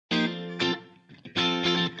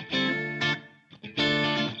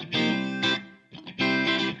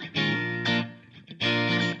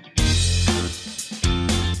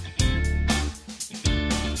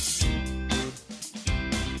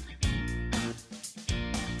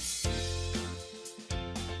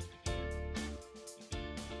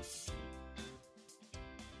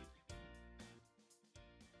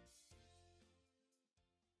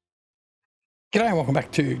G'day and welcome back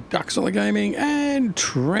to Duxilla Gaming and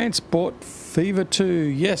Transport Fever 2.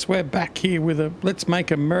 Yes, we're back here with a Let's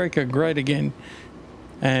Make America Great Again.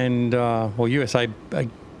 And, well, USA, I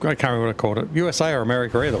can't remember what I called it. USA or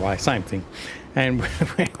America, either way, same thing. And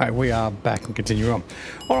anyway, we are back and continue on.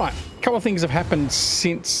 All right, a couple of things have happened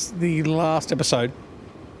since the last episode.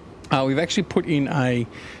 We've actually put in a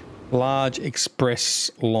large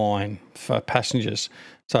express line for passengers.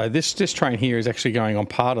 So this train here is actually going on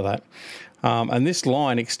part of that. And this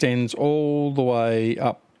line extends all the way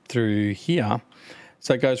up through here.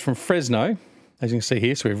 So it goes from Fresno, as you can see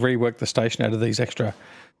here. So we've reworked the station out of these extra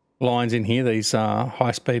lines in here, these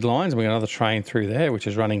high-speed lines. And we've got another train through there, which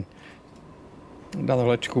is running another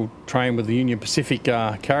electrical train with the Union Pacific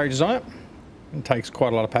carriages on it. It takes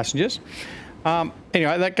quite a lot of passengers.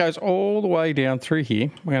 Anyway, that goes all the way down through here.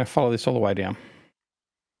 We're going to follow this all the way down.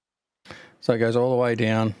 So it goes all the way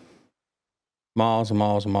down. Miles and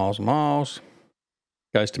miles and miles and miles.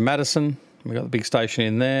 Goes to Madison. We've got the big station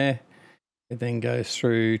in there. It then goes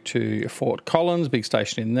through to Fort Collins, big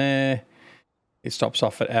station in there. It stops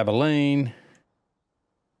off at Abilene.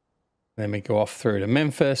 Then we go off through to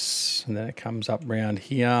Memphis. And then it comes up round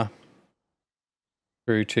here.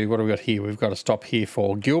 Through to, what have we got here? We've got to stop here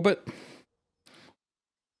for Gilbert.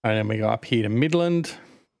 And then we go up here to Midland.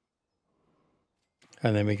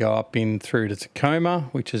 And then we go up in through to Tacoma,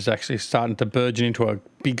 which is actually starting to burgeon into a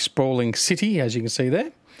big sprawling city, as you can see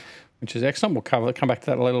there, which is excellent. We'll come back to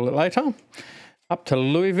that a little bit later. Up to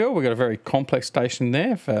Louisville, we've got a very complex station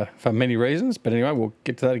there for many reasons. But anyway, we'll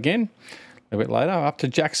get to that again a little bit later. Up to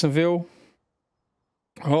Jacksonville,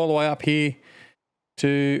 all the way up here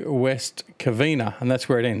to West Covina, and that's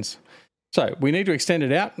where it ends. So we need to extend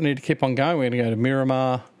it out. We need to keep on going. We're going to go to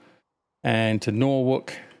Miramar and to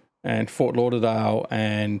Norwalk and Fort Lauderdale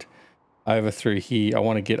and over through here. I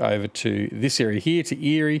want to get over to this area here, to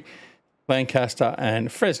Erie, Lancaster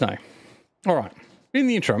and Fresno. All right, in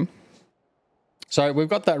the interim, so we've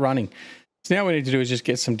got that running. So now what we need to do is just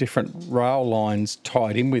get some different rail lines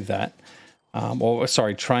tied in with that,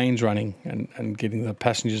 trains running and getting the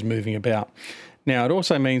passengers moving about. Now, it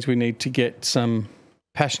also means we need to get some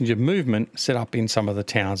passenger movement set up in some of the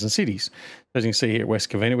towns and cities. As you can see here at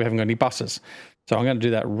West Covina, we haven't got any buses. So I'm going to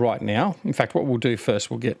do that right now. In fact, what we'll do first,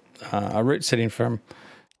 we'll get a route set in from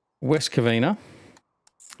West Covina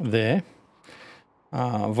there.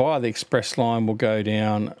 Via the express line, we'll go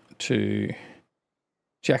down to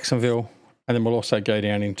Jacksonville, and then we'll also go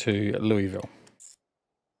down into Louisville.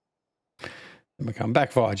 Then we come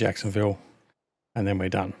back via Jacksonville, and then we're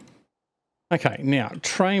done. Okay, now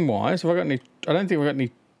train-wise, I don't think we've got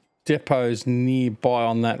any depots nearby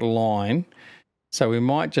on that line. So we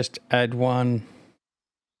might just add one.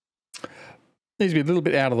 Needs to be a little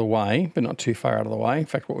bit out of the way, but not too far out of the way. In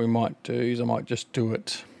fact, what we might do is I might just do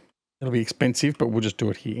it. It'll be expensive, but we'll just do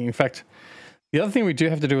it here. In fact, the other thing we do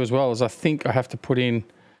have to do as well is I think I have to put in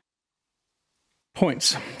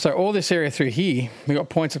points. So all this area through here, we've got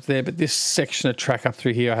points up there, but this section of track up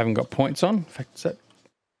through here I haven't got points on. In fact,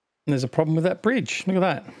 there's a problem with that bridge. Look at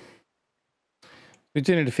that. We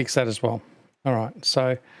do need to fix that as well. All right,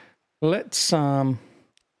 so let's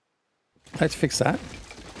fix that.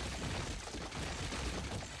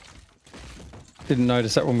 Didn't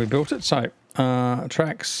notice that when we built it. So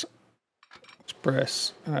tracks,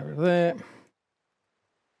 express, over there.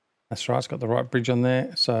 That's right, it's got the right bridge on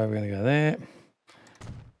there. So we're going to go there.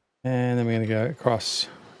 And then we're going to go across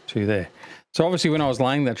to there. So obviously when I was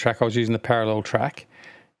laying that track, I was using the parallel track.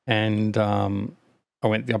 And I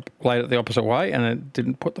went laid it the opposite way and it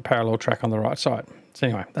didn't put the parallel track on the right side. So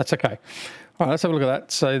anyway, that's okay. All right, let's have a look at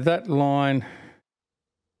that. So that line,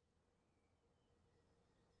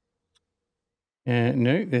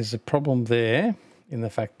 no, there's a problem there in the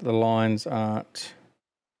fact that the lines aren't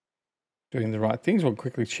doing the right things. We'll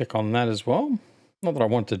quickly check on that as well. Not that I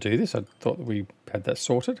want to do this. I thought that we had that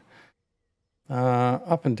sorted.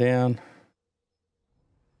 Up and down.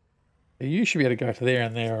 You should be able to go to there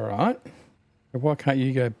and there, all right? But why can't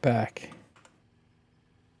you go back?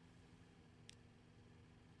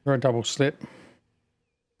 Or a double slip.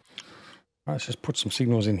 All right, let's just put some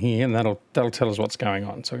signals in here and that'll tell us what's going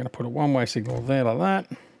on. So we're going to put a one-way signal there like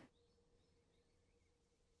that.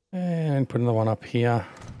 And put another one up here.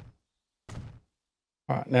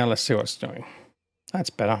 All right, now let's see what it's doing.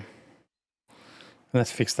 That's better. And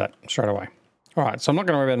let's fix that straight away. All right, so I'm not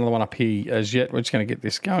going to worry about another one up here as yet. We're just going to get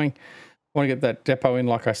this going. I want to get that depot in,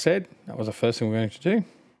 like I said. That was the first thing we're going to do.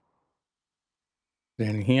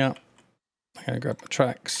 Down in here, I'm going to grab the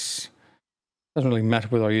tracks. Doesn't really matter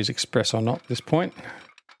whether I use express or not at this point.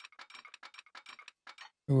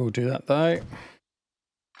 We'll do that though.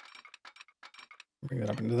 Bring that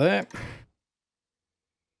up into there.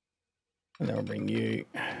 And then we'll bring you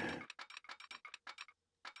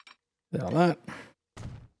there like that.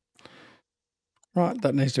 Right,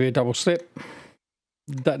 that needs to be a double slip.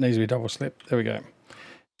 That needs to be a double slip. There we go.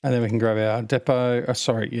 And then we can grab our depot.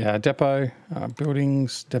 Depot,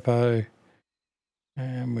 buildings, depot.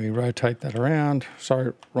 And we rotate that around.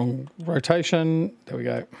 Sorry, wrong rotation. There we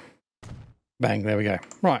go. Bang, there we go.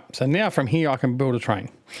 Right, so now from here I can build a train.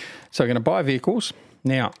 So we're going to buy vehicles.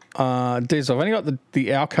 Now, diesel. I've only got the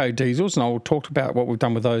Alco diesels, and I'll talk about what we've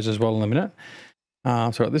done with those as well in a minute. So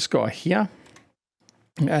I've got this guy here.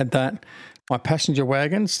 Add that. My passenger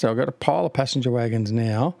wagons. So I've got a pile of passenger wagons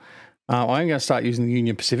now. I'm going to start using the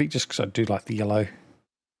Union Pacific just because I do like the yellow.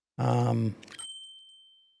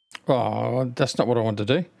 Oh, that's not what I want to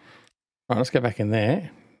do. Right, let's go back in there.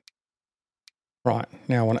 Right,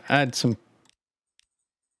 now I want to add some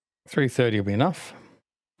 330 will be enough.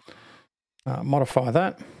 Modify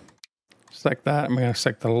that. Select that, and we're going to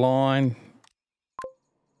select the line.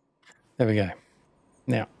 There we go.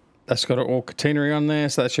 Now, that's got all catenary on there,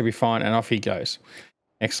 so that should be fine, and off he goes.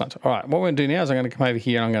 Excellent. All right, what we're going to do now is I'm going to come over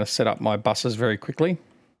here and I'm going to set up my buses very quickly.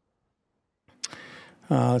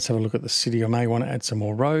 Let's have a look at the city. I may want to add some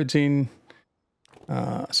more roads in.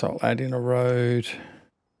 So I'll add in a road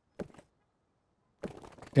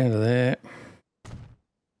down to there,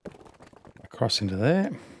 across into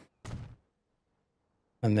there,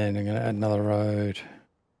 and then I'm going to add another road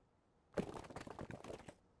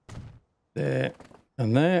there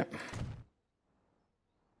and there.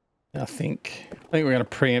 I think we're going to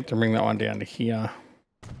preempt and bring that one down to here,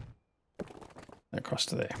 across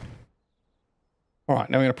to there. All right,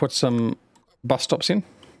 now we're going to put some bus stops in.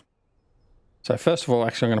 So first of all,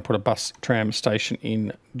 actually, I'm going to put a bus tram station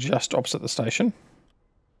in just opposite the station.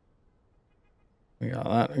 We got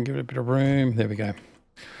that, and give it a bit of room. There we go.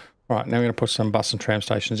 All right, now we're going to put some bus and tram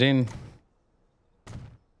stations in.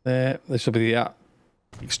 There, this will be the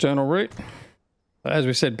external route. But as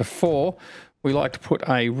we said before, we like to put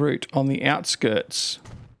a route on the outskirts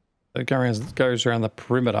that goes around the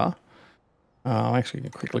perimeter. I'm actually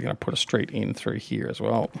quickly going to put a street in through here as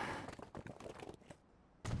well.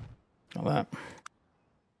 Like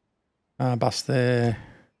that. Bus there.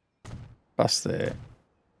 Bus there.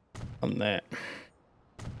 On there.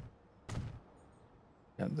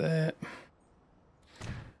 Out there.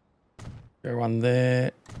 Go one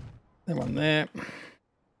there. Then one there.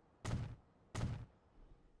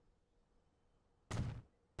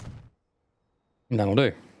 And that'll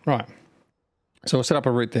do. Right. So we'll set up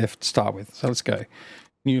a route there to start with. So let's go.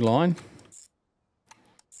 New line.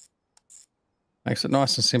 Makes it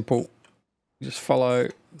nice and simple. You just follow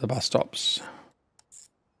the bus stops.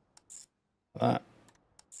 Like that.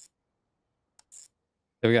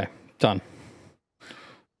 There we go. Done.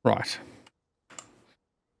 Right.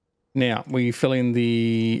 Now we fill in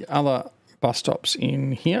the other bus stops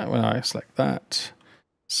in here when I select that.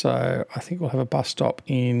 So I think we'll have a bus stop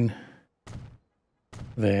in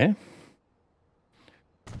there.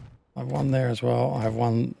 I have one there as well. I have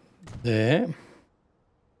one there.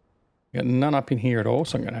 Got none up in here at all,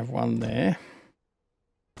 so I'm going to have one there.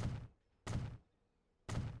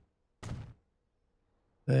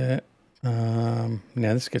 There.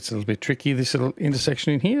 Now this gets a little bit tricky, this little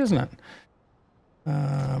intersection in here, doesn't it?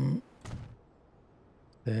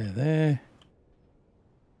 There.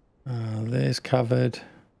 There's covered.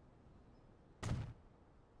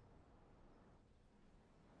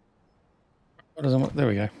 What does I want? There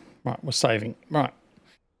we go. Right, we're saving. Right.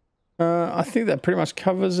 I think that pretty much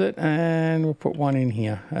covers it, and we'll put one in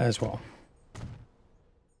here as well.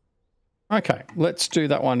 Okay, let's do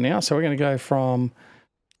that one now. So we're going to go from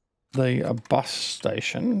the bus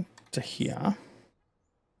station to here,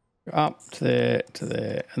 up to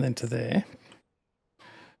there, and then to there.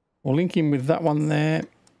 We'll link in with that one there,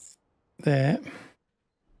 go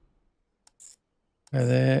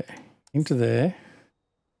there, into there.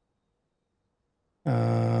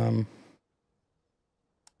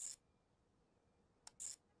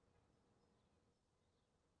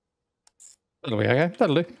 That'll be okay.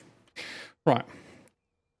 That'll do. Right.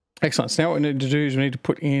 Excellent. So now what we need to do is we need to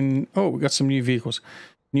put in... Oh, we've got some new vehicles.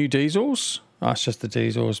 New diesels. Oh, it's just the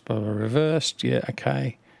diesels, but reversed. Yeah,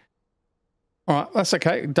 okay. All right, that's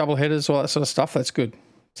okay. Double headers, all that sort of stuff. That's good.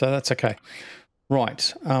 So that's okay.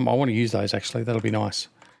 Right. I want to use those, actually. That'll be nice.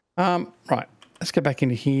 Right. Let's go back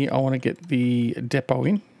into here. I want to get the depot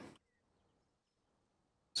in.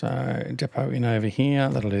 So depot in over here.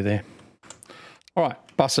 That'll do there. All right.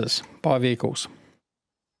 Buses. Buy vehicles.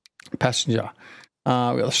 Passenger. We've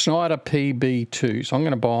got the Schneider PB2. So I'm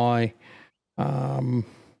going to buy, let's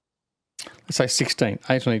say 16.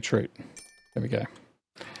 8 on each route. There we go.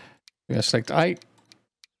 We're going to select 8.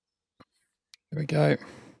 There we go. I'm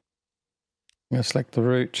going to select the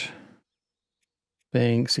route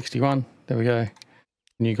being 61. There we go.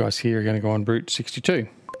 And you guys here are going to go on route 62.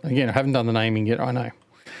 Again, I haven't done the naming yet, I know.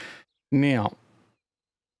 Now,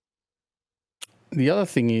 the other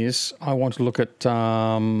thing is I want to look at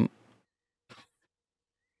the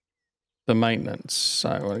maintenance. So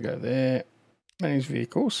I want to go there, manage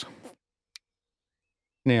vehicles.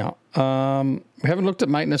 Now, we haven't looked at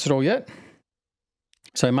maintenance at all yet.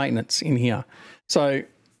 So maintenance in here. So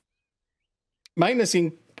maintenance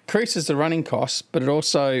increases the running costs, but it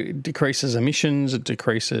also decreases emissions. It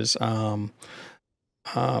decreases, what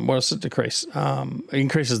else does it decrease? It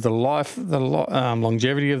increases the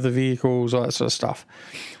longevity of the vehicles, all that sort of stuff.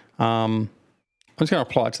 I'm just going to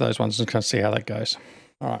apply it to those ones and kind of see how that goes.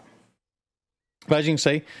 All right. But as you can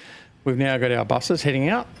see, we've now got our buses heading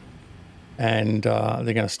out, and they're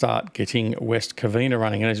going to start getting West Covina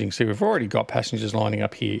running. And as you can see, we've already got passengers lining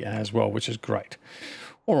up here as well, which is great.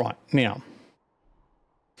 All right, now,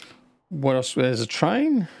 what else? There's a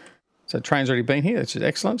train. So the train's already been here, which is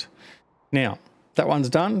excellent. Now, that one's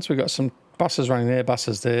done. So we've got some buses running there,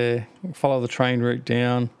 buses there. We'll follow the train route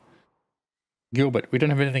down. Gilbert, we don't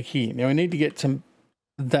have anything here. Now, we need to get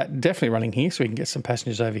that definitely running here so we can get some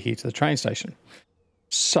passengers over here to the train station.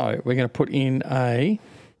 So we're going to put in a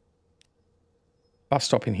bus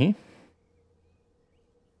stop in here,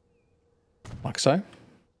 like so.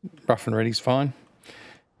 Rough and ready's fine.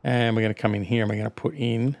 And we're going to come in here and we're going to put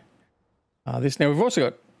in this. Now, we've also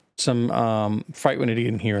got some freight we need to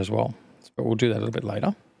get in here as well, but we'll do that a little bit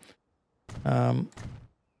later. Go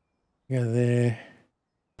there.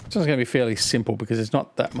 This one's going to be fairly simple because there's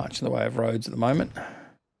not that much in the way of roads at the moment.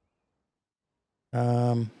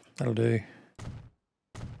 That'll do.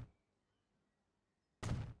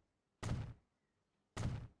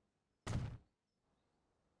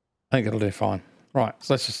 I think it'll do fine. Right,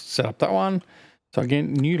 so let's just set up that one. So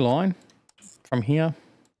again, new line from here.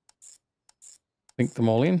 Link them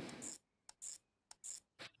all in.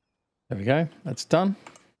 There we go. That's done.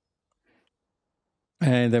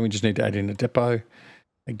 And then we just need to add in a depot.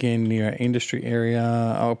 Again, near our industry area.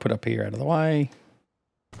 I'll put up here out of the way.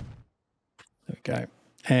 There we go.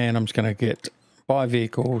 And I'm just going to get buy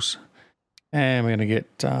vehicles. And we're going to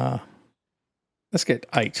get, let's get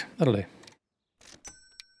 8. That'll do.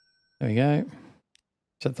 There we go.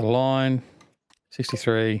 Set the line.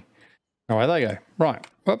 63. Away they go. Right.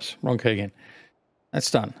 Whoops. Wrong key again. That's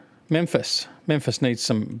done. Memphis. Memphis needs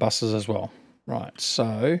some buses as well. Right.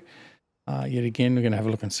 So, yet again, we're going to have a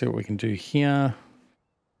look and see what we can do here.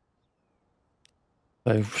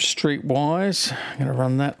 So, streetwise, I'm going to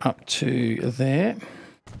run that up to there.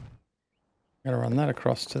 I'm going to run that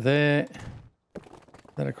across to there.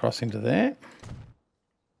 That across into there.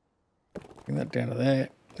 Bring that down to there.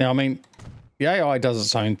 Now, I mean, the AI does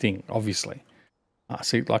its own thing, obviously.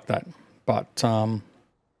 See, like that. But I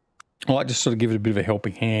like to sort of give it a bit of a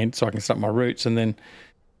helping hand so I can set up my routes, and then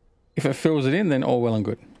if it fills it in, then all well and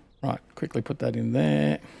good. Right, quickly put that in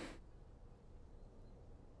there.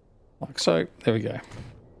 Like so. There we go.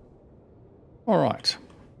 All right.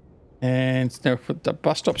 And now put the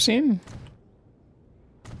bus stops in.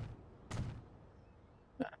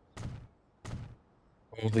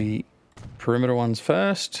 All the perimeter ones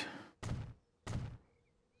first.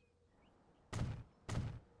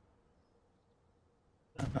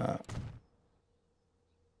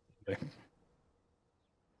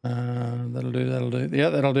 That'll do. Yeah,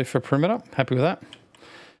 that'll do for perimeter. Happy with that.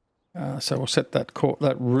 So we'll set that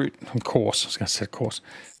route and course. I was going to set course.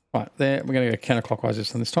 Right, there. We're going to go counterclockwise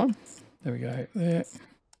this time. There we go. There.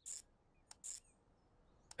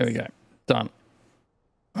 There we go. Done.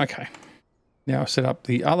 Okay. Now I'll set up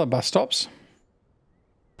the other bus stops.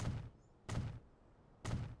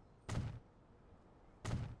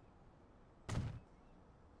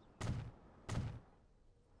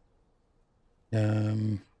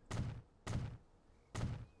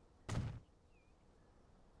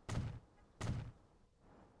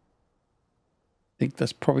 I think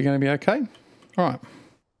that's probably going to be okay. All right.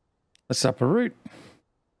 Let's set up a route.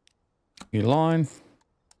 New line.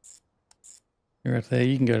 You're right there.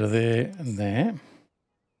 You can go to there and there.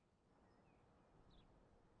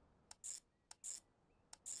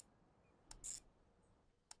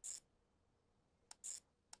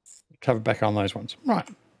 Cover back on those ones. Right.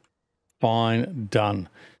 Fine. Done.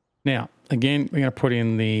 Now, again, we're going to put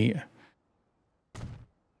in the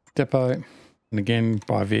depot. And again,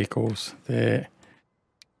 buy vehicles there.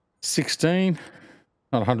 16.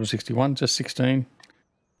 Not 161, just 16.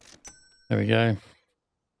 There we go.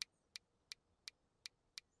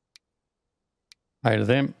 8 of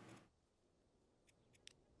them.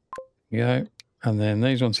 There we go. And then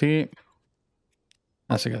these ones here.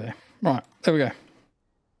 That's a go there. Right, there we go.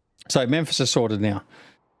 So Memphis is sorted now.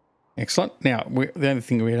 Excellent. Now, the only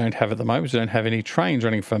thing we don't have at the moment is we don't have any trains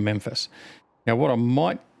running for Memphis. Now, what I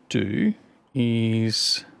might do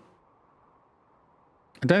is...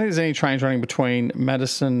 I don't think there's any trains running between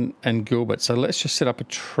Madison and Gilbert. So let's just set up a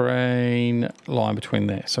train line between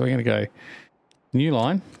there. So we're going to go new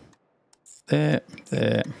line. There,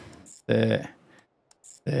 there, there,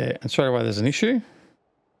 there. And straight away there's an issue.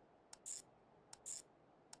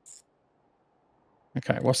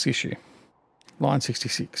 Okay, what's the issue? Line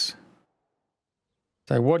 66.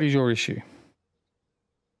 So what is your issue?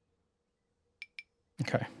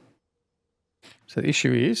 Okay. So the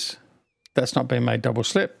issue is that's not been made double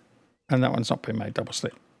slip and that one's not been made double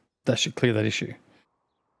slip. That should clear that issue.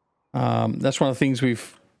 That's one of the things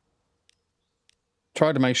we've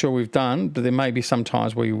tried to make sure we've done, but there may be some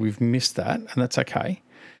times where we've missed that, and that's okay.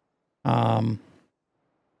 But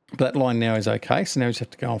that line now is okay. So now we just have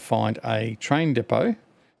to go and find a train depot,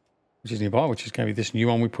 which is nearby, which is going to be this new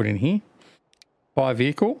one we put in here. Buy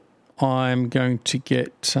vehicle. I'm going to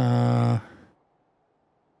get... we'll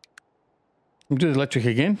do the electric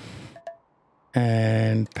again.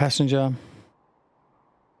 And passenger.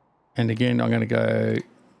 And again, I'm going to go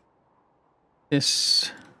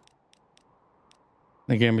this.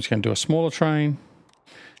 And again, we're just going to do a smaller train.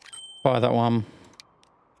 Buy that one.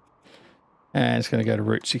 And it's going to go to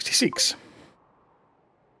Route 66.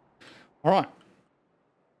 All right.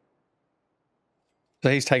 So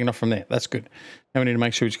he's taken off from there. That's good. Now we need to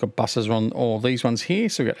make sure we've got buses on all these ones here.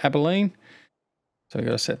 So we've got Abilene. So we've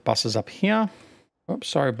got to set buses up here. Oops,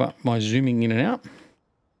 sorry about my zooming in and out.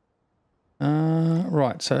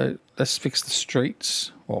 Right, so let's fix the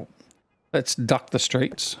streets. Well, let's duck the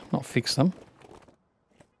streets, not fix them.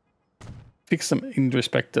 Fix them in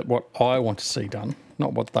respect to what I want to see done,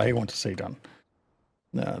 not what they want to see done.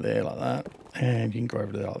 No, there like that. And you can go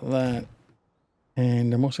over there like that.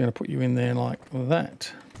 And I'm also going to put you in there like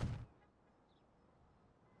that.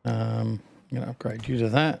 I'm going to upgrade you to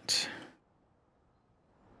that.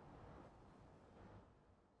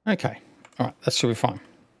 Okay. All right. That should be fine.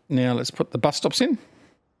 Now let's put the bus stops in.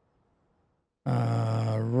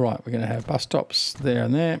 Right. We're going to have bus stops there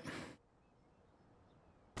and there.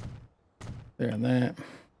 There and there.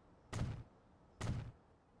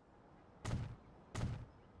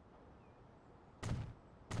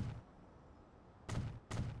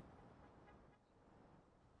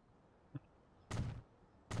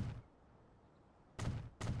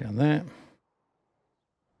 Down there.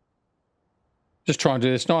 Just try and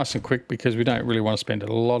do this nice and quick because we don't really want to spend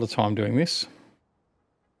a lot of time doing this.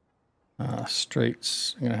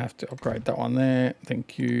 Streets, I'm going to have to upgrade that one there.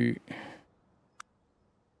 Thank you.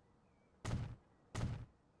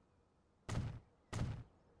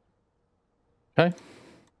 Okay.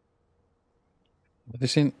 Put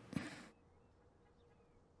this in.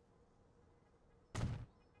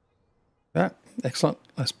 That, excellent.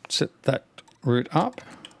 Let's set that route up.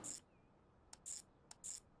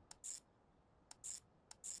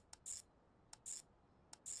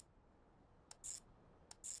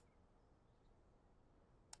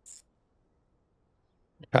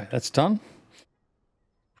 Okay, that's done.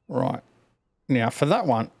 Right. Now for that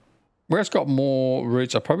one, where it's got more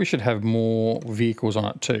routes, I probably should have more vehicles on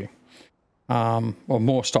it too. Or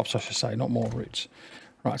more stops, I should say, not more routes.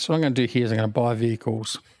 Right, so what I'm going to do here is I'm going to buy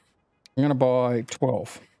vehicles. I'm going to buy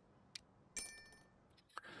 12.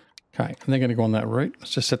 Okay, and they're going to go on that route.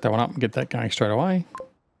 Let's just set that one up and get that going straight away.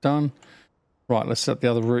 Done. Right, let's set the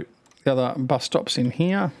other route, the other bus stops in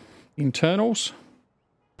here. Internals.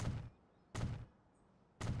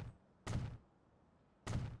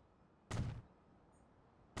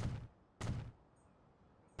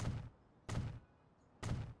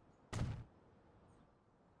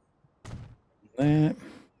 There.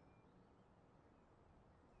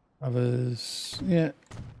 Others, yeah,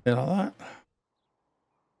 like that.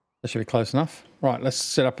 That should be close enough. Right, let's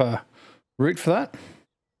set up a route for that.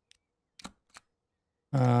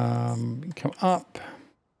 Come up.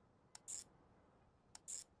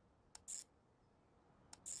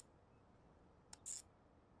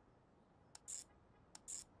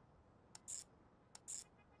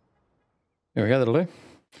 There we go, that'll do.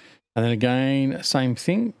 And then again, same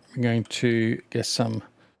thing. We're going to get some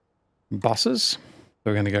buses. So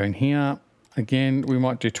we're going to go in here. Again, we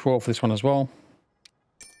might do 12 for this one as well.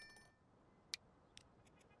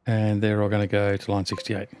 And they're all going to go to line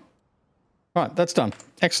 68. Right, that's done.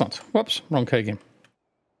 Excellent. Whoops, wrong key again.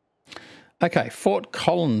 Okay, Fort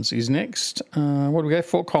Collins is next. What do we go?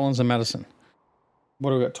 Fort Collins and Madison. What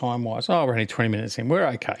do we got time-wise? Oh, we're only 20 minutes in. We're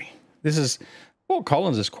okay. Fort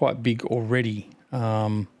Collins is quite big already,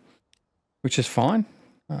 which is fine.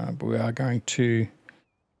 but we are going to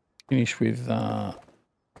finish with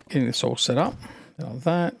getting this all set up. Like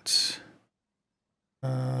that.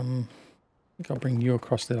 I think I'll bring you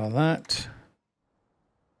across there like that.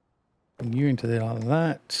 Bring you into there like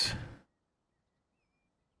that.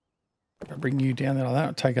 I'll bring you down there like that.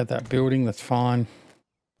 I'll take out that building. That's fine.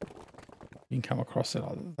 You can come across there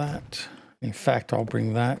like that. In fact, I'll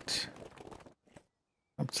bring that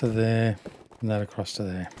up to there and that across to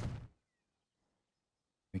there.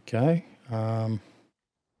 Okay.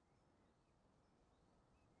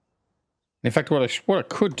 In fact, what I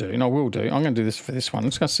could do, and I will do, I'm going to do this for this one. I'm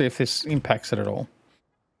just going to see if this impacts it at all.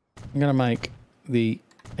 I'm going to make the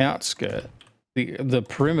outskirt, the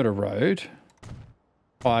perimeter road,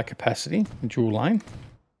 higher capacity, dual lane,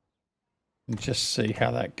 and just see how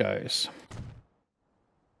that goes.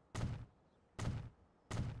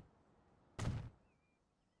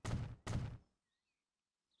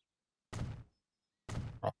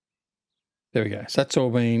 There we go. So that's all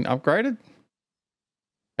been upgraded.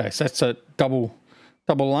 Okay, so that's a double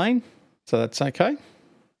lane, so that's okay.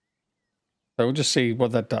 So we'll just see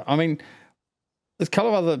what that does. I mean, there's a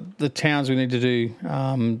couple of the towns we need to do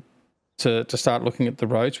to start looking at the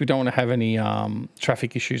roads. We don't want to have any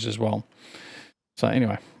traffic issues as well. So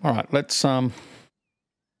anyway, all right, let's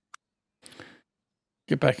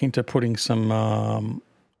get back into putting some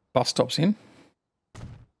bus stops in.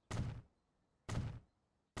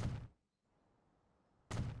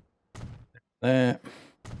 There.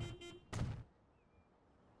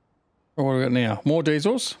 What do we got now? More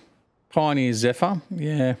diesels. Pioneer Zephyr.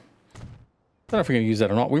 Yeah. I don't know if we're going to use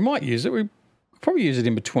that or not. We might use it. We probably use it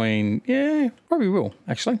in between. Yeah, probably will,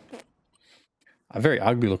 actually. A very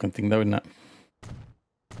ugly looking thing, though, isn't it?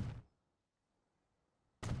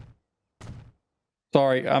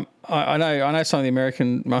 Sorry, I know some of the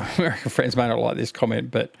my American friends may not like this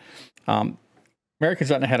comment, but Americans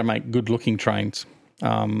don't know how to make good looking trains.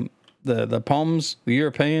 The POMs, the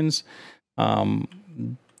Europeans,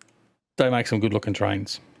 they make some good looking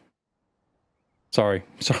trains. Sorry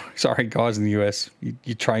guys in the US,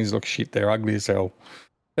 your trains look shit. They're ugly as hell.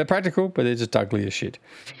 They're practical, but they're just ugly as shit.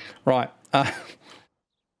 Right.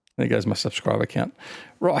 There goes my subscriber count.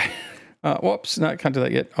 Right. Whoops, no, can't do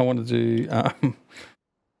that yet. I want to do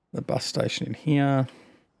the bus station in here.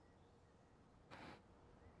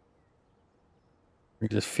 We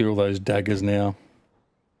just feel those daggers now.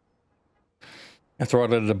 That's right,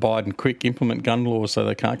 let it abide and quick implement gun laws so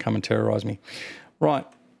they can't come and terrorise me. Right.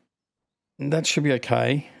 That should be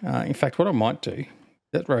okay. In fact, what I might do,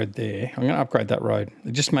 that road there, I'm going to upgrade that road.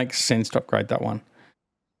 It just makes sense to upgrade that one.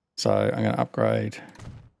 So I'm going to upgrade.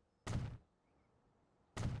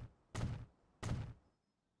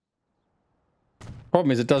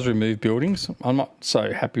 Problem is it does remove buildings. I'm not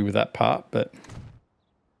so happy with that part, but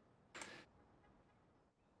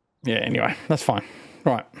yeah, anyway, that's fine.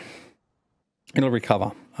 Right. It'll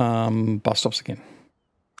recover. Bus stops again.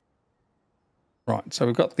 Right, so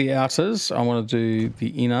we've got the outers. I want to do the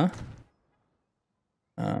inner.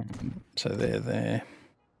 So they're there.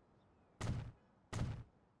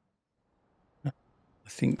 I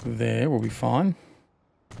think there will be fine.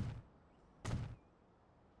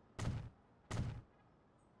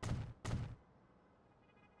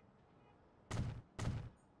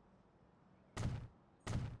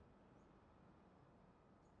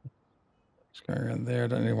 Let's go around there. I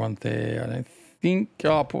don't need one there. I don't think.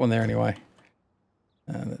 Oh, I'll put one there anyway.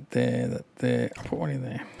 That there. I'll put one in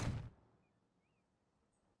there.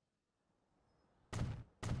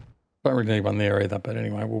 Don't really need one there either, but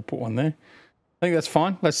anyway, we'll put one there. I think that's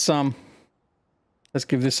fine. Let's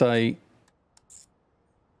give this a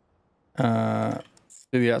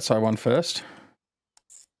do the outside one first.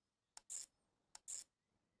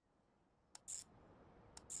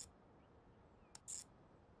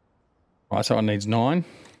 Right, so it needs 9.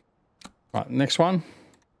 Right, next one.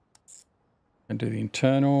 And do the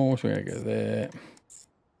internals. We're going to go there.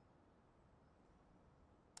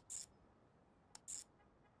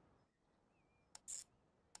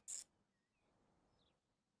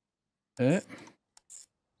 There.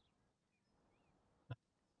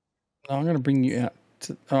 No, I'm going to bring you out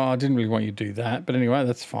to, oh, I didn't really want you to do that, but anyway,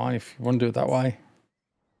 that's fine if you want to do it that way.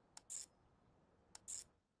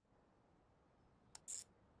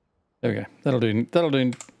 There we go. That'll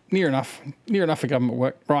do near enough for government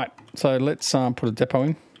work. Right. So let's put a depot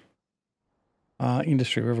in.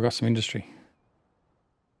 Industry. Where have we got some industry?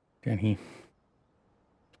 Down here.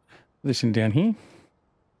 Put this in down here.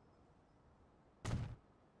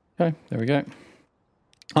 Okay, there we go.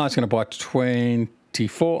 Oh, it's going to buy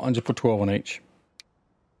 24 and just put 12 on each.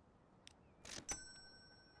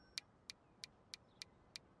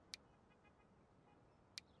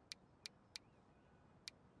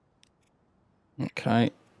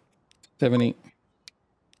 Okay. 70.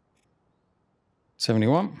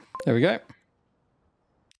 71. There we go.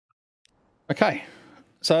 Okay.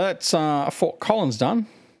 So that's Fort Collins done.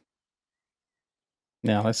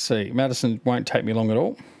 Now let's see. Madison won't take me long at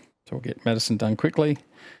all. So we'll get Madison done quickly.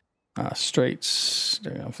 Streets.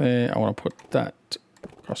 Up there. I want to put that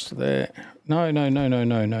across to there. No.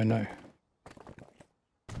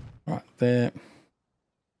 Right there.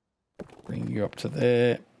 Bring you up to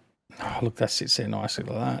there. Oh, look, that sits there nicely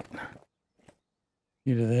like that.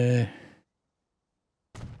 You to there.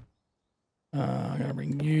 I'm going to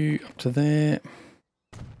bring you up to there.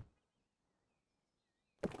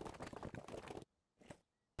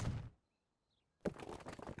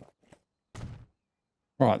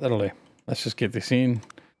 Right, that'll do. Let's just get this in.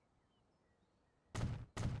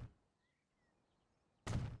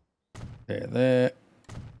 There.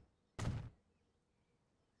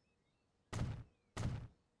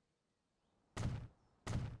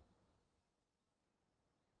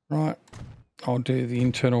 Right. I'll do the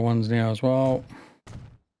internal ones now as well.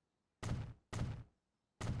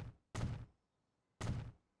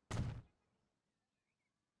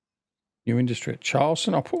 New industry at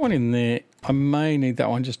Charleston. I'll put one in there. I may need that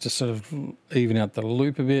one just to sort of even out the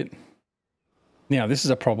loop a bit. Now, this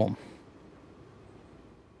is a problem.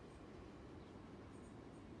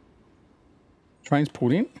 Train's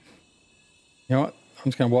pulled in. You know what? I'm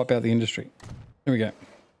just going to wipe out the industry. There we go.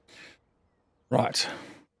 Right.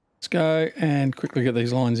 Let's go and quickly get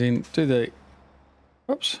these lines in. Do the...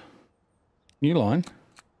 Oops. New line.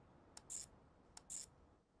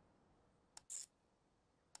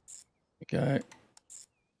 Go.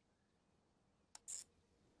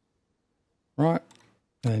 Right.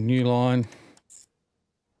 And then new line.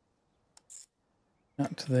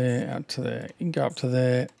 Out to there, out to there. You can go up to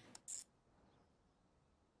there. Is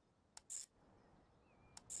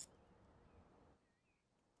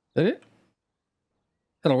that it?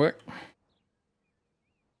 That'll work.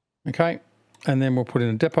 Okay. And then we'll put in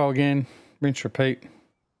a depot again. Rinse, repeat.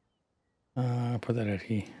 Put that out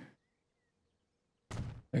here.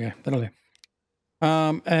 Okay, that'll do.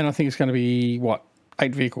 And I think it's going to be, what,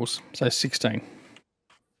 8 vehicles, so 16.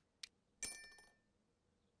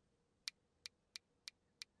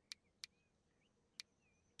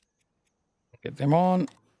 Get them on.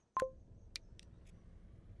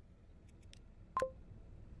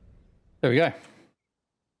 There we go.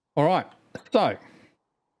 All right, so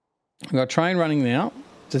we've got a train running now.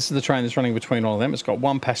 This is the train that's running between all of them. It's got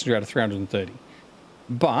 1 passenger out of 330.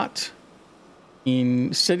 But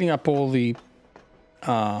in setting up all the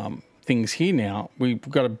things here now, we've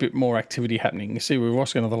got a bit more activity happening. You see, we've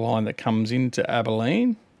also got another line that comes into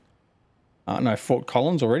Abilene. No, Fort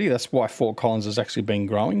Collins already. That's why Fort Collins has actually been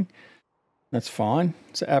growing. That's fine.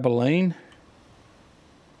 So Abilene.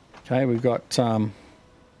 Okay, we've got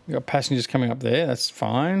passengers coming up there. That's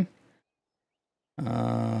fine.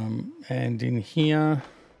 And in here,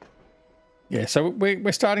 yeah. So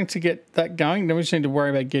we're starting to get that going. Then we just need to worry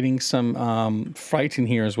about getting some freight in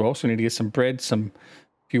here as well. So we need to get some bread, some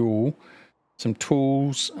fuel, some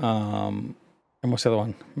tools, and what's the other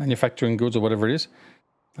one? Manufacturing goods or whatever it is.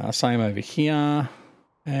 Same over here,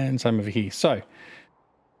 and same over here. So,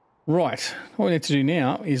 right, what we need to do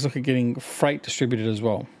now is look at getting freight distributed as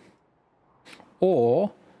well,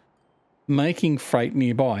 or making freight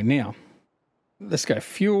nearby. Now, let's go.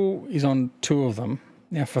 Fuel is on 2 of them.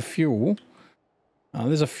 Now, for fuel,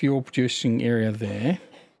 there's a fuel producing area there.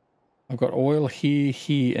 I've got oil here,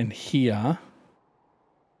 here, and here.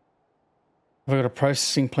 Have I got a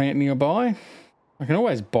processing plant nearby? I can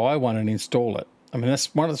always buy one and install it. I mean,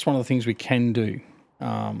 that's one of the things we can do.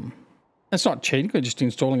 That's not cheating. We're just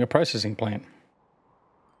installing a processing plant.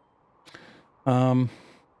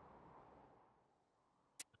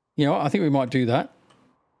 You know, I think we might do that.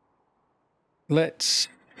 Let's.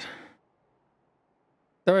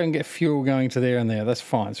 So we can get fuel going to there and there. That's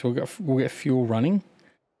fine. So we'll get fuel running.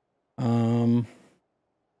 So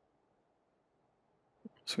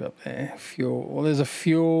we got there fuel. Well, there's a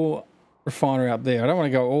fuel refinery up there. I don't want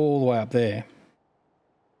to go all the way up there.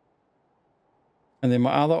 And then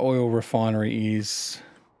my other oil refinery is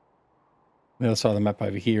the other side of the map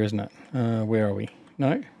over here, isn't it? Where are we?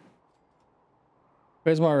 No.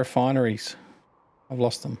 Where's my refineries? I've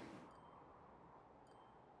lost them.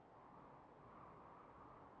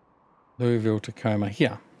 Louisville, Tacoma.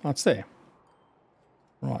 Here. Oh, it's there.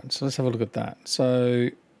 Right, so let's have a look at that. So,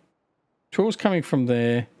 tools coming from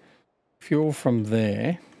there, fuel from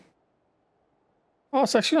there. Oh,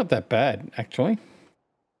 it's actually not that bad, actually.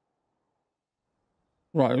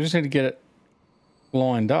 Right, we just need to get it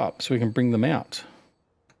lined up so we can bring them out.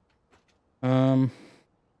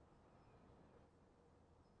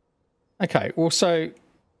 Okay, well, so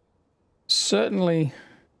certainly...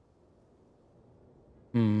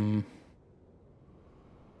 All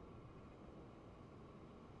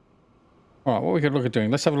right, what we could look at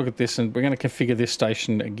doing, let's have a look at this, and we're going to configure this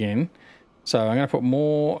station again. So I'm going to put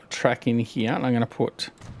more track in here, and I'm going to put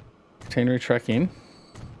catenary track in.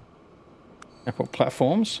 I put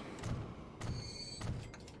platforms.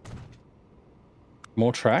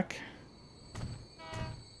 More track.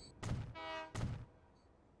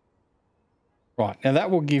 Right, now that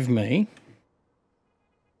will give me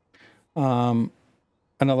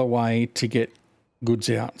another way to get goods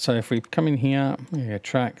out. So if we come in here, yeah,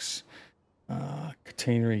 tracks,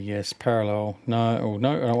 catenary, yes, parallel, no, oh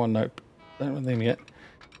no, I don't want no, don't want them yet.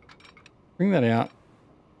 Bring that out.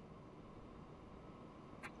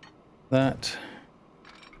 That.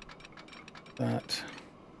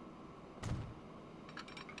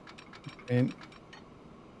 And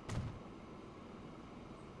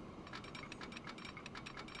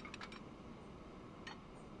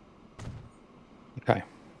okay,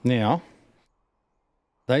 now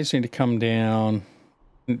they just need to come down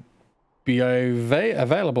and be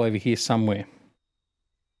available over here somewhere.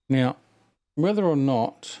 Now, whether or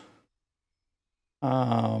not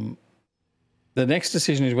the next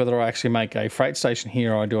decision is whether I actually make a freight station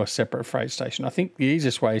here or I do a separate freight station. I think the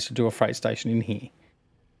easiest way is to do a freight station in here.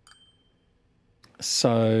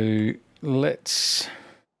 So let's...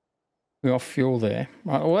 We got fuel there.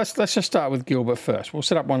 Right, well, let's just start with Gilbert first. We'll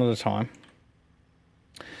set up one at a time.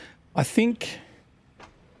 I think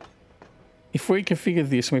if we configure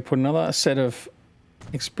this and we put another set of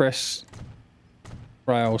express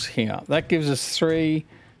rails here, that gives us 3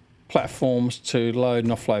 platforms to load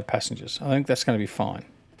and offload passengers. I think that's going to be fine.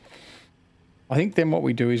 I think then what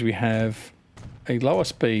we do is we have a lower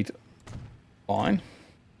speed line.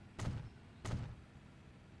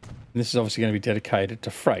 And this is obviously going to be dedicated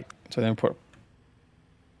to freight. So then put a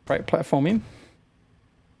freight platform in.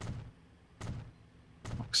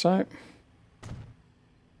 Like so.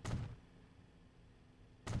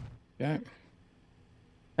 Okay.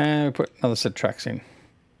 And we put another set of tracks in.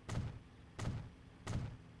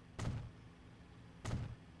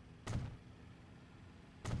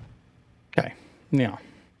 Okay, now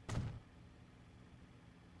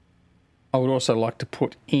I would also like to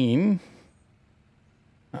put in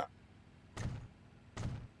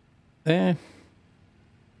there.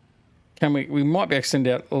 Can we might be extend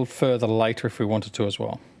out a little further later if we wanted to as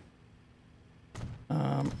well.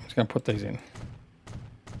 I'm just going to put these in.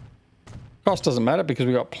 Cost doesn't matter because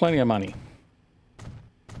we've got plenty of money.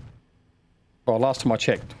 Well, last time I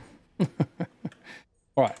checked. All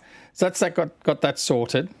right, so that's that got that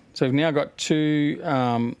sorted. So we've now got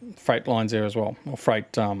 2 freight lines there as well, or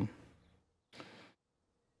freight,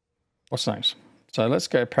 what's the names? So let's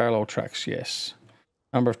go parallel tracks, yes.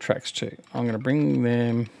 Number of tracks 2. I'm going to bring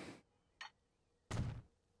them,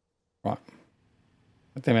 right,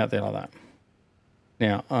 put them out there like that.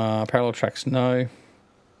 Now, parallel tracks, no. I'm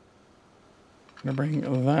going to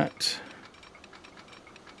bring that.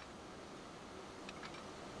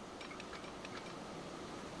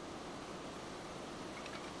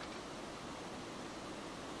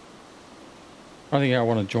 I think I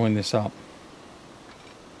want to join this up.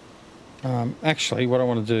 Actually, what I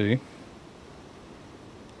want to do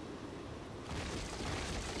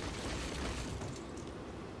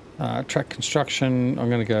track construction, I'm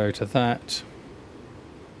going to go to that.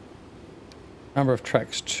 Number of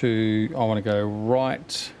tracks 2, I want to go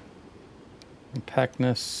right.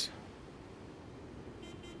 Compactness.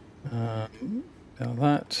 Down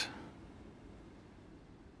that.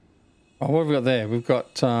 Oh, what have we got there? We've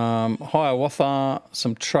got Hiawatha,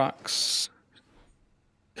 some trucks,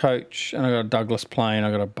 coach, and I've got a Douglas plane,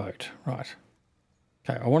 I've got a boat. Right.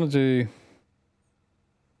 Okay, I want to do...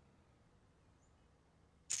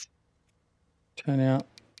 Turn out.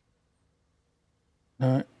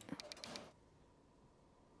 No.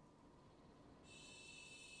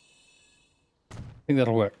 I think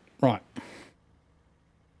that'll work. Right.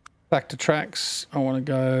 Back to tracks. I want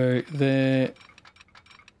to go there.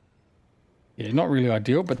 Yeah, not really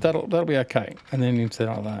ideal, but that'll be okay. And then into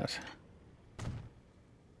like that.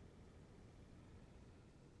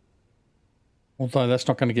 Although that's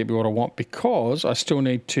not going to get me what I want because I still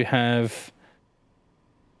need to have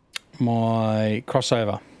my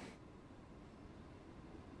crossover.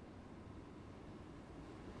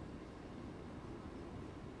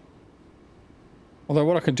 Although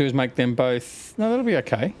what I could do is make them both... No, that'll be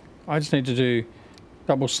okay. I just need to do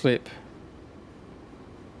double slip.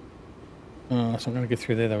 Oh, it's not going to get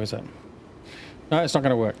through there though, is it? No, it's not going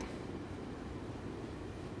to work.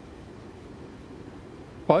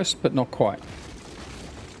 Close, but not quite.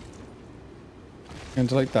 And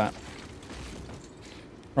delete that.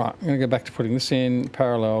 Right, I'm going to go back to putting this in.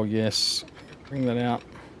 Parallel, yes. Bring that out.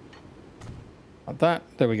 Like that.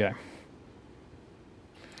 There we go.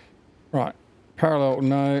 Right. Parallel,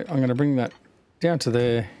 no. I'm going to bring that down to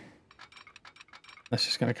there. That's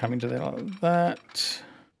just going to come into there like that.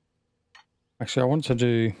 Actually, I want to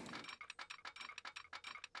do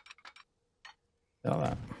like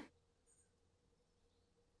that.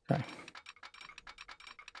 Okay.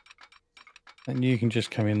 And you can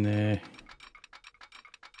just come in there.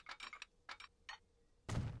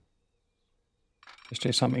 Just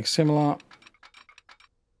do something similar.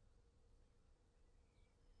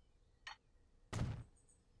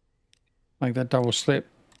 Make that double slip.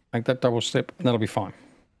 Make that double slip, and that'll be fine.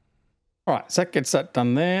 All right, so that gets that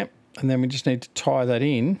done there. And then we just need to tie that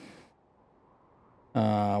in.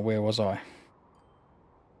 Where was I?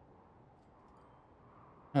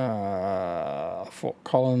 Fort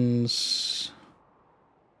Collins.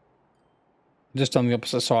 Just on the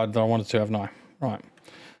opposite side that I wanted to, haven't I? Right.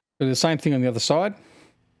 Do the same thing on the other side.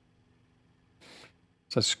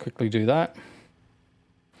 So let's quickly do that.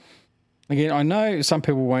 Again, I know some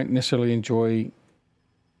people won't necessarily enjoy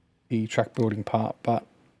the track building part, but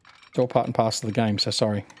it's all part and parcel of the game, so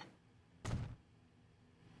sorry.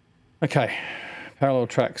 Okay. Parallel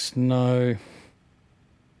tracks, no.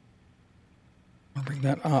 I'll bring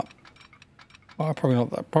that up. Oh, probably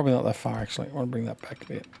not that far actually. I want to bring that back a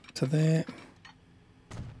bit to there.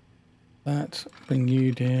 That, bring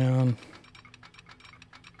you down.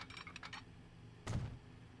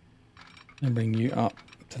 And bring you up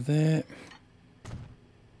to there.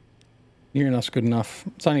 Near enough's good enough.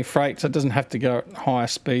 It's only freight, so it doesn't have to go at higher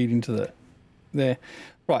speed into the there.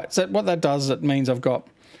 Right, so what that does, it means I've got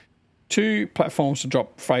 2 platforms to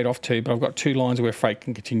drop freight off to, but I've got 2 lines where freight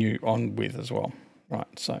can continue on with as well. Right,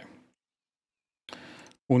 so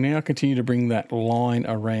we'll now continue to bring that line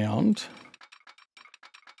around.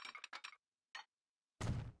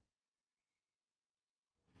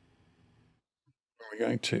 We're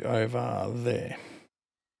going to over there.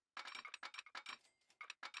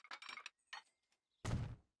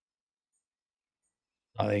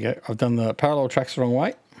 Oh, there you go. I've done the parallel tracks the wrong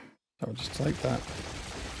way. So I'll just delete that.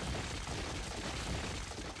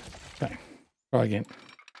 Okay, try again.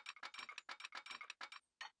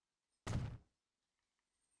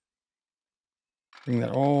 Bring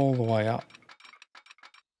that all the way up.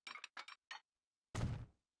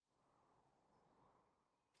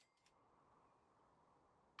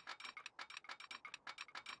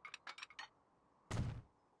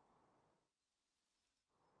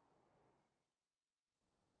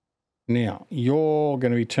 Now, you're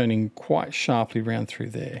going to be turning quite sharply around through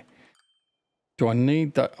there. Do I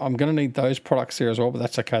need that? I'm going to need those products there as well, but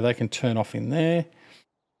that's okay. They can turn off in there.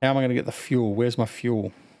 How am I going to get the fuel? Where's my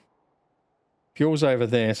fuel? Fuel's over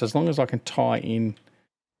there. So as long as I can tie in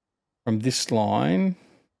from this line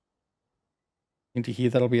into here,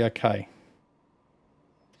 that'll be okay.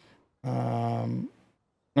 I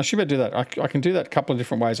should be able to do that. I can do that a couple of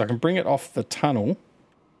different ways. I can bring it off the tunnel,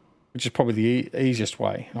 which is probably the easiest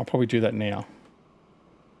way. I'll probably do that now.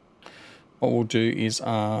 What we'll do is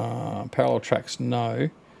parallel tracks, no. I'm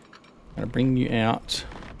going to bring you out.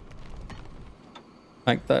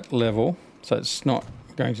 Make that level so it's not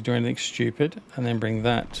going to do anything stupid. And then bring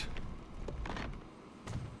that.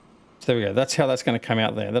 So there we go. That's how that's going to come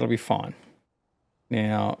out there. That'll be fine.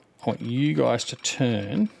 Now, I want you guys to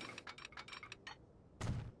turn.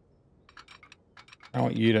 I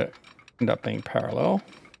want you to end up being parallel.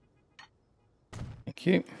 Thank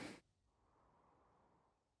you.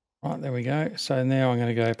 Right, there we go. So now I'm going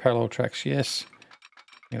to go parallel tracks, yes.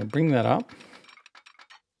 I'm going to bring that up.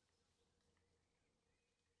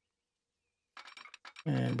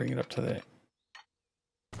 And bring it up to there.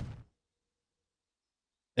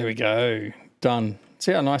 There we go. Done.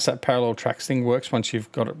 See how nice that parallel tracks thing works once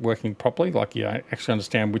you've got it working properly, like you actually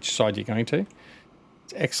understand which side you're going to.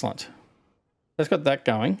 It's excellent. That's got that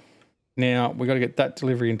going. Now we've got to get that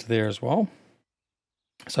delivery into there as well.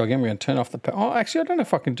 So again, we're going to turn off the... Oh, actually, I don't know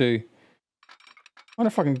if I can do... I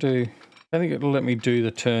don't think it'll let me do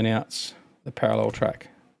the turnouts, the parallel track.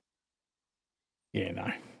 Yeah,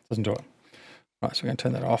 no, doesn't do it. Right, so we're going to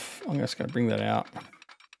turn that off. I'm just going to bring that out.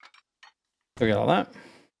 There we go, like that.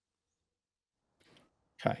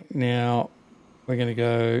 Okay, now we're going to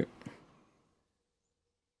go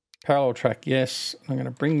parallel track, yes. I'm going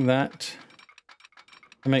to bring that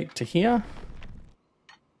to here.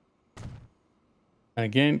 And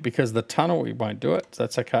again, because the tunnel, we won't do it, so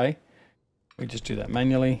that's okay. We just do that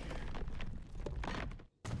manually.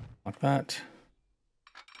 Like that.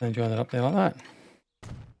 And join that up there like that.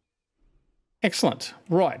 Excellent.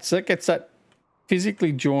 Right, so that gets that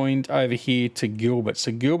physically joined over here to Gilbert.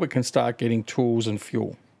 So Gilbert can start getting tools and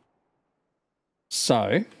fuel.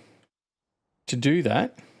 So to do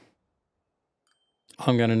that,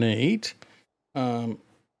 I'm going to need a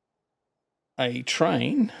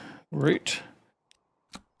train route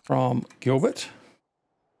from Gilbert,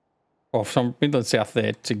 or from Midland South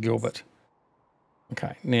there to Gilbert.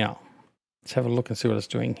 Okay, now let's have a look and see what it's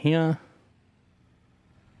doing here.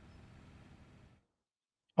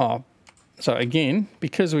 Oh, so again,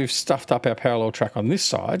 because we've stuffed up our parallel track on this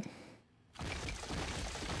side,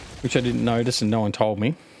 which I didn't notice and no one told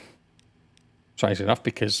me, strangely enough,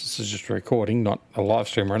 because this is just a recording, not a live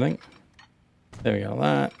stream or anything. There we go, like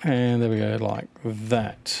that, and there we go, like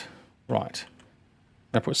that. Right.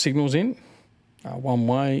 Now put signals in. One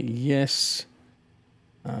way, yes.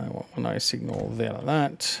 One way signal there like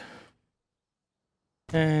that.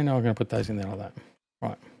 And I'm going to put those in there like that.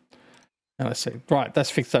 Right. Now let's see. Right, that's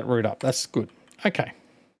fixed that route up. That's good. Okay.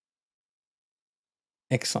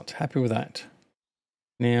 Excellent. Happy with that.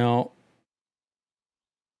 Now,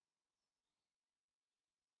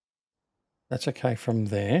 that's okay from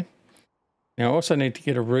there. Now I also need to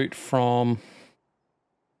get a route from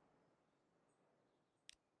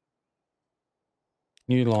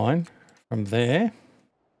new line from there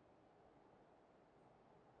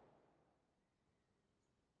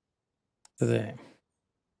to there.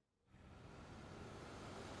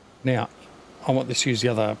 Now, I want this to use the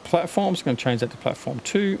other platforms. I'm going to change that to platform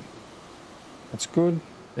 2. That's good.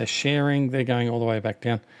 They're sharing. They're going all the way back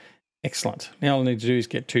down. Excellent. Now all I need to do is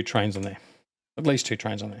get 2 trains on there. At least 2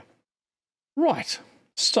 trains on there. Right.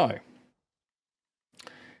 So,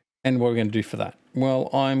 and what are we going to do for that?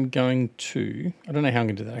 Well, I'm going to, I don't know how I'm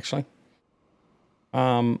going to do that actually.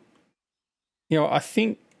 You know, I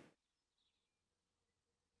think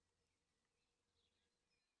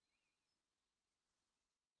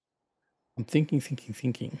I'm thinking.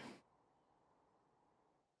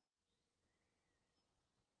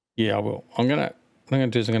 Yeah, I will. What I'm gonna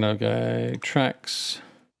do is I'm gonna go tracks.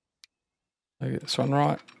 I get this one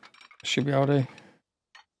right. Should be able to.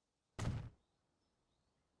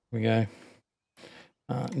 Here we go.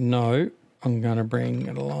 No, I'm gonna bring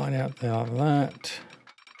a line out there like that.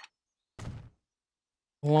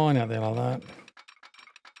 Line out there like that.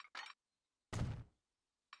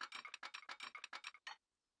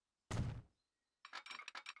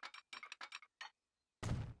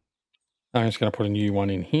 I'm just going to put a new one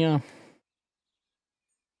in here.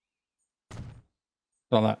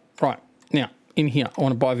 Like that. Right. Now, in here, I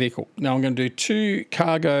want to buy a vehicle. Now, I'm going to do 2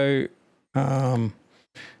 cargo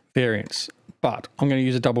variants, but I'm going to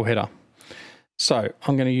use a double header. So,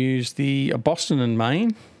 I'm going to use the Boston and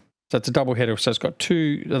Maine. So, it's a double header. So, it's got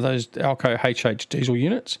 2 of those Alco HH diesel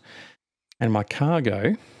units. And my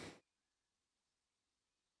cargo...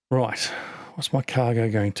 Right. What's my cargo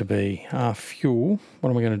going to be? Fuel. What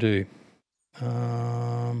am I going to do?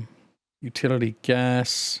 Utility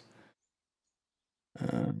gas.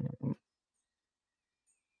 I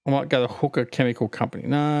might go the Hooker Chemical Company.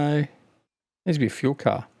 No, needs to be a fuel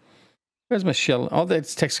car. Where's my Shell? Oh,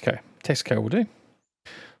 that's Texaco. Texaco will do.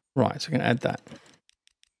 Right, so I'm going to add that.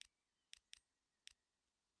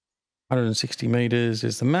 160 meters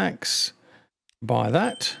is the max. Buy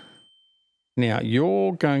that. Now,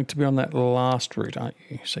 you're going to be on that last route, aren't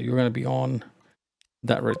you? So you're going to be on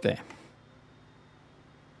that route there.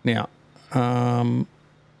 Now,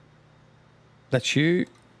 that's you.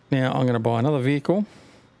 Now I'm going to buy another vehicle.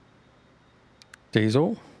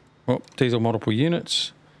 Diesel. Well, diesel multiple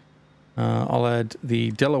units. I'll add the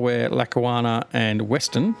Delaware, Lackawanna, and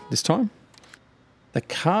Western this time. The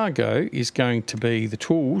cargo is going to be the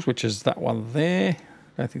tools, which is that one there.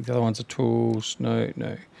 I don't think the other ones are tools. No.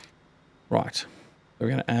 Right. So we're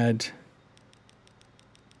going to add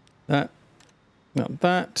that. Not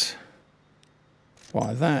that.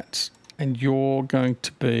 Buy that, and you're going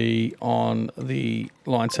to be on the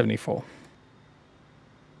line 74.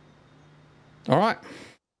 All right.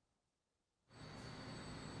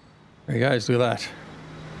 There he goes, look at that.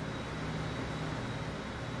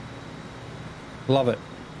 Love it.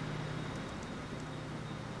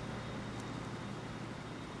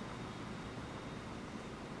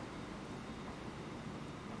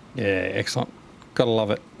 Yeah, excellent. Gotta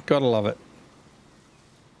love it. Gotta love it.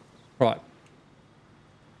 Right.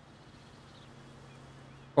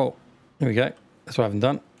 Oh, here we go. That's what I haven't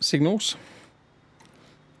done. Signals.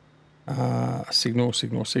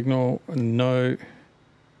 Signal. No.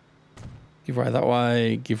 Give way that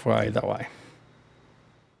way. Give way that way.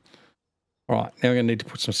 All right. Now we're going to need to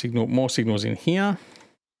put some more signals in here.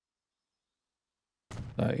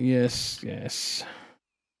 So yes.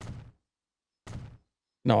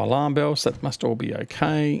 No alarm bells. That must all be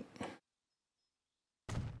okay.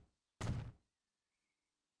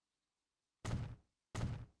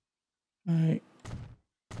 Right.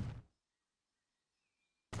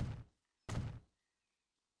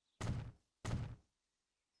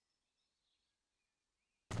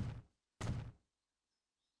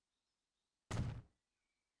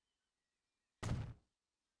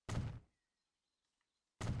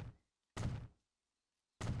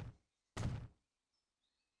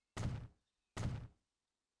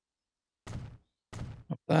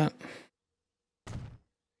 That.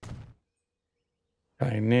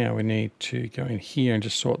 Okay, now we need to go in here and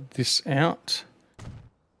just sort this out.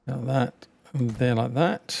 Like that, and there like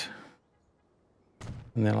that,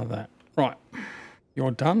 and there like that. Right,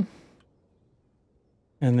 you're done.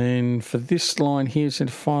 And then for this line here, it's going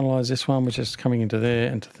to finalise this one, which is coming into there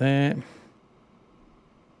and to there.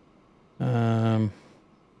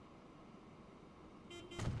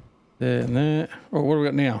 There and there. Oh, what do we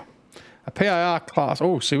got now? A PIR class.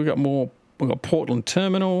 Oh, see, we got more. We've got Portland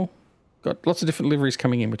Terminal. Got lots of different liveries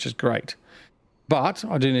coming in, which is great. But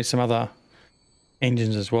I do need some other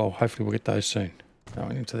engines as well. Hopefully we'll get those soon.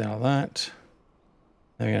 Going into there like that.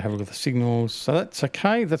 Then we're going to have a look at the signals. So that's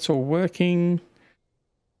okay. That's all working.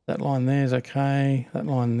 That line there is okay. That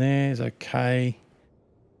line there is okay.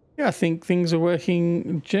 Yeah, I think things are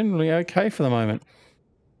working generally okay for the moment.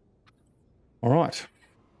 All right.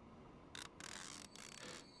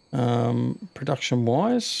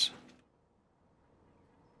 Production-wise.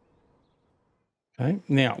 Okay.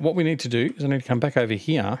 Now, what we need to do is I need to come back over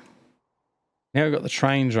here. Now we've got the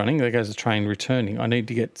trains running. There goes the train returning. I need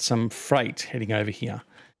to get some freight heading over here.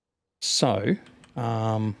 So,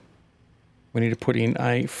 we need to put in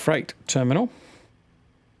a freight terminal.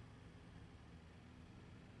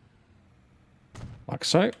 Like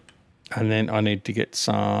so. And then I need to get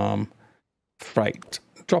some freight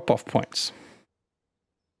drop-off points.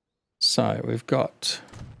 So we've got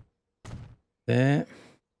there.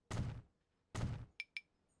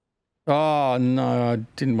 Oh, no, I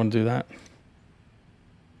didn't want to do that.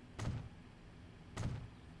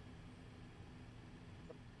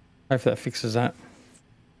 Hopefully that fixes that.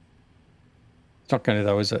 It's not going to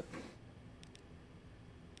though, is it?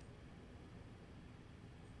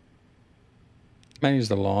 Manage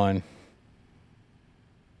the line.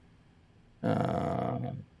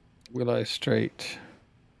 Willow Street.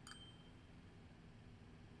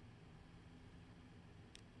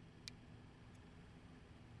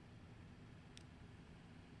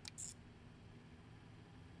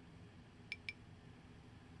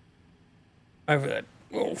 Over that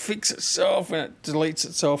will fix itself when it deletes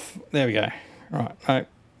itself. There we go. Right. No.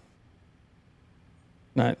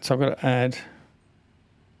 No. So I've got to add.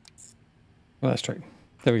 Willow Street.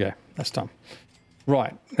 There we go. That's done.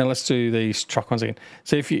 Right. Now let's do these truck ones again.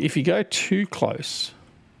 So if you go too close,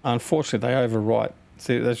 unfortunately they overwrite.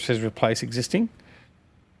 See, that says replace existing.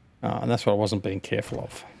 And that's what I wasn't being careful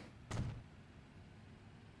of.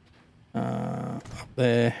 Up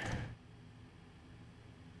there.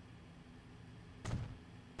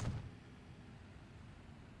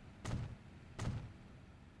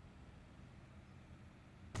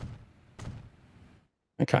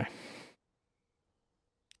 Okay.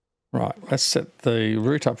 Right, let's set the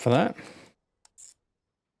route up for that.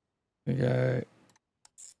 There we go.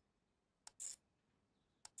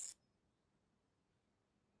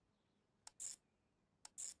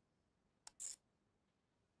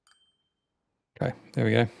 Okay, there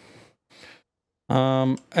we go.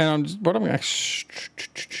 And what I'm actually,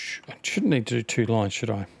 I shouldn't need to do 2 lines,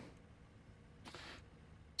 should I?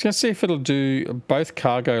 Just gonna see if it'll do both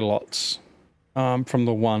cargo lots from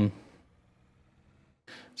the one.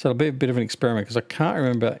 So it'll be a bit of an experiment because I can't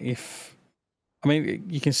remember if, I mean,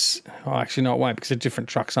 you can, oh, actually no, it won't because they're different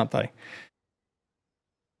trucks, aren't they?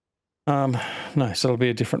 No, so it'll be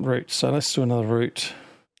a different route. So let's do another route,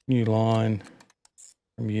 new line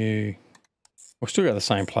from you. We'll still go the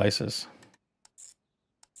same places.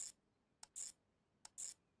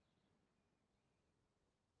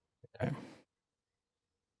 Okay.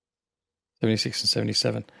 76 and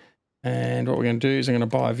 77. And what we're going to do is I'm going to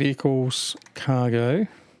buy vehicles, cargo.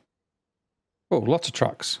 Oh, lots of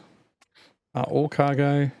trucks. All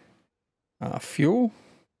cargo, fuel.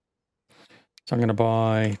 So I'm going to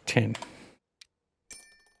buy 10.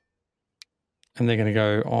 And they're going to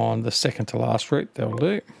go on the second to last route. They'll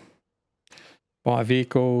do. Buy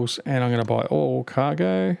vehicles, and I'm going to buy all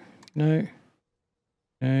cargo. No.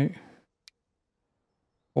 No.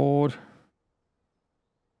 Board.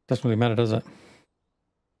 Doesn't really matter, does it?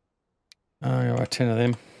 I'm going to buy 10 of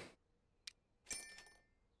them.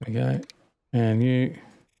 There we go. And you.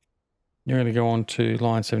 You're going to go on to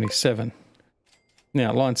line 77.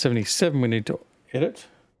 Now, line 77 we need to edit.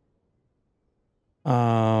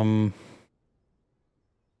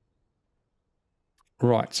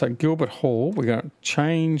 Right, so Gilbert Hall, we're going to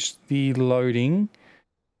change the loading.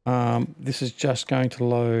 This is just going to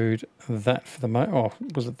load that for the oh,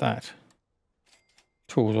 was it that?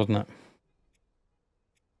 Tools, wasn't it?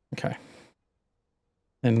 Okay.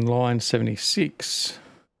 Then line 76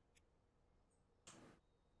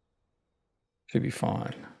 should be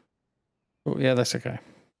fine. Oh, yeah, that's okay.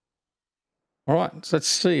 All right, so let's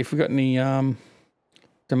see if we've got any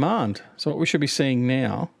demand. So what we should be seeing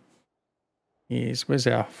now is, where's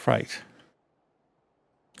our freight?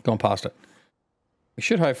 Gone past it. We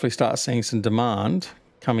should hopefully start seeing some demand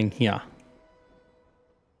coming here.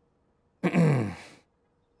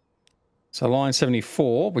 So line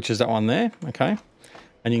 74, which is that one there, okay?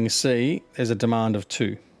 And you can see there's a demand of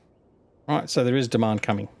 2. All right, so there is demand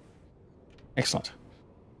coming. Excellent.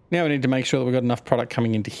 Now we need to make sure that we've got enough product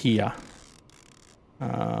coming into here.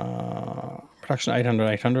 Production 800,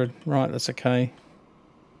 800. Right, that's okay.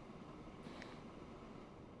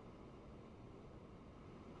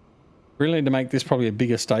 Really need to make this probably a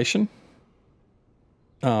bigger station.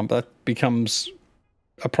 That becomes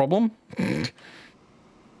a problem.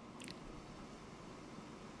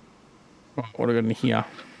 What do we got in here?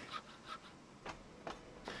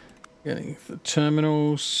 Getting the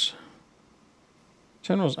terminals.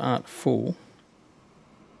 Terminals aren't full.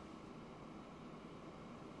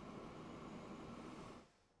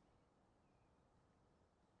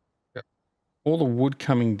 Yep. All the wood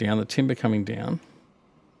coming down, the timber coming down.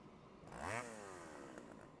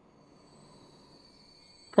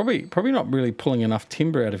 Probably not really pulling enough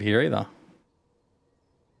timber out of here either.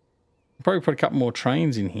 Probably put a couple more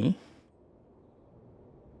trains in here.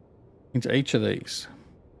 Into each of these.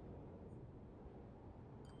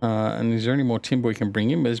 And is there any more timber we can bring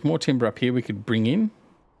in? There's more timber up here we could bring in.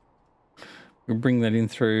 We'll bring that in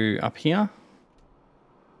through up here.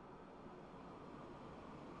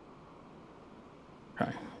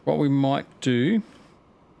 Okay. What we might do...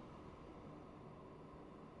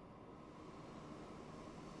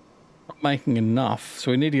 Not making enough,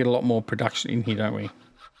 so we need to get a lot more production in here, don't we?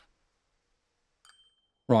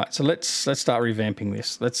 Right, so let's start revamping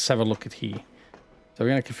this. Let's have a look at here. So we're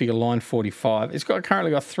going to configure line 45. It's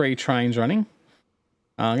currently got 3 trains running.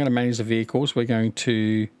 I'm going to manage the vehicles. We're going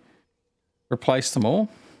to replace them all.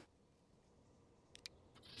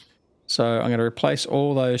 So I'm going to replace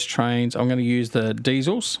all those trains. I'm going to use the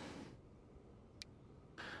diesels.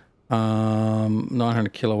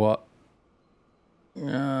 900 kilowatt.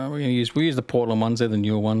 We'll use the Portland ones. They're the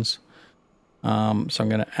newer ones. So I'm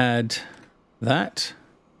going to add that.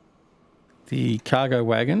 The cargo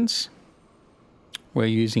wagons. We're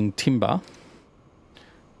using timber.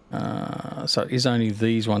 So it is only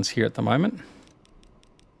these ones here at the moment.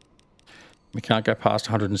 We can't go past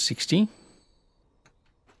 160.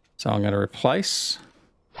 So I'm going to replace.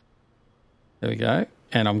 There we go.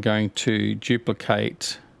 And I'm going to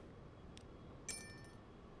duplicate.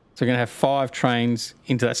 So we're going to have 5 trains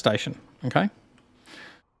into that station. Okay.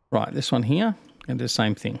 Right. This one here. And do the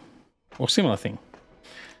same thing. Or similar thing.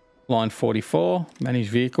 Line 44. Manage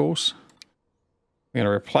vehicles. We're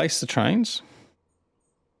going to replace the trains.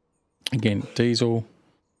 Again, diesel,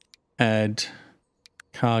 add,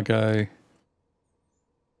 cargo,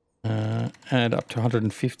 add up to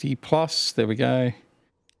 150 plus. There we go.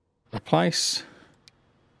 Replace,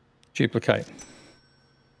 duplicate.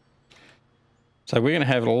 So we're going to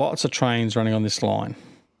have lots of trains running on this line.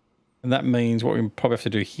 And that means what we probably have to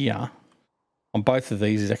do here on both of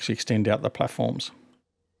these is actually extend out the platforms.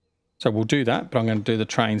 So we'll do that, but I'm going to do the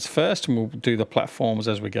trains first and we'll do the platforms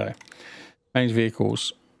as we go. Manage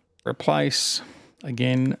vehicles. Replace.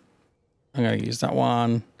 Again, I'm going to use that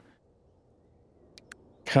one.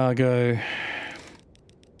 Cargo.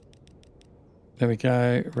 There we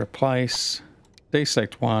go. Replace.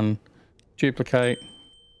 Deselect one. Duplicate.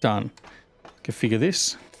 Done. Configure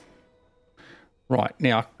this. Right,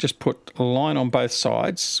 now just put a line on both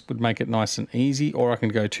sides. Would make it nice and easy, or I can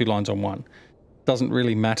go 2 lines on one. Doesn't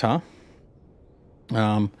really matter.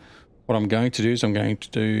 What I'm going to do is I'm going to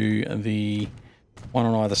do the one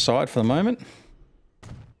on either side for the moment.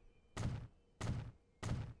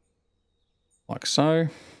 Like so.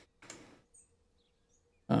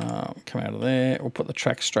 Come out of there. We'll put the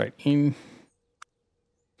track straight in.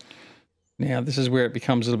 Now this is where it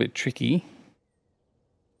becomes a little bit tricky.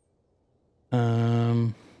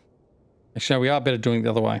 Actually, we are better doing it the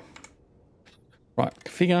other way. Right,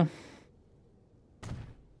 configure.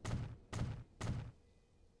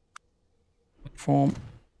 Form.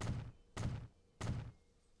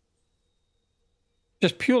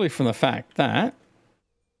 just purely from the fact that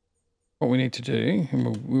what we need to do,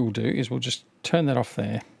 and we'll do, is we'll just turn that off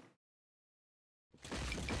there.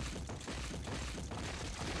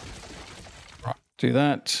 Right, do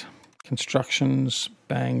that. Constructions,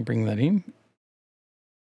 bang, bring that in.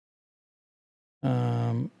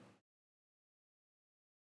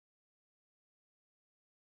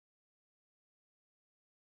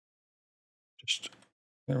 Just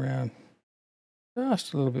get around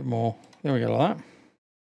just a little bit more. There we go, like that. I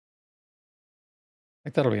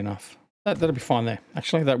think that'll be enough. That'll be fine there.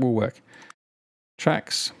 Actually, that will work.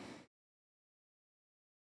 Tracks.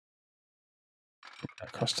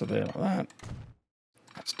 Across to there like that.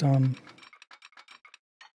 That's done.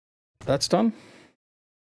 That's done.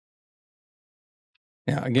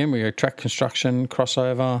 Now, again, we go track construction,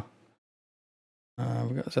 crossover.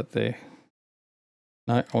 We got that there.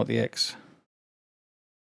 No, I want the X.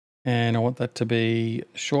 And I want that to be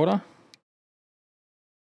shorter.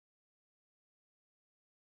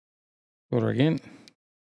 Shorter again.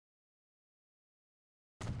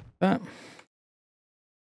 That.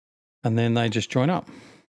 And then they just join up.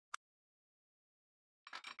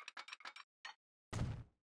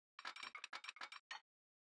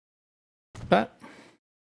 That.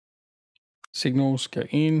 Signals go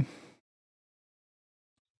in.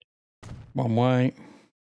 One way.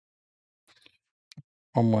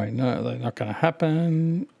 One way. No, they're not going to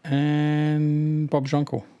happen. And Bob's your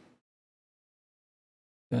uncle.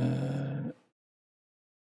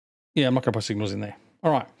 Yeah, I'm not going to put signals in there.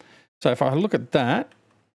 All right. So if I look at that,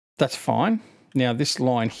 that's fine. Now this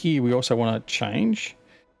line here, we also want to change.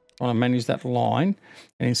 I want to manage that line.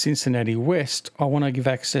 And in Cincinnati West, I want to give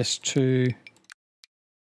access to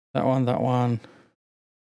that one,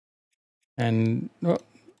 and oh,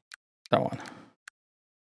 that one.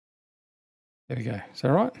 There we go. Is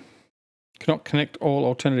that right? Cannot connect all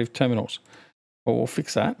alternative terminals. Well, we'll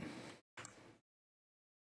fix that.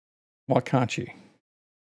 Why can't you?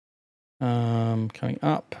 Coming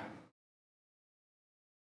up.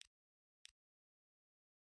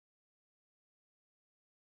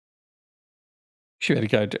 You should be able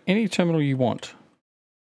to go to any terminal you want.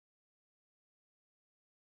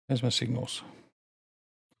 There's my signals.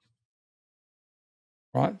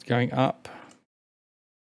 Right, going up.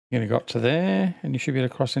 You're going to go up to there, and you should be able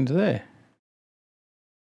to cross into there.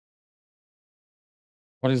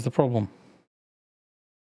 What is the problem?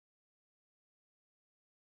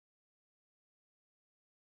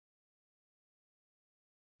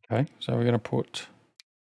 Okay, so we're going to put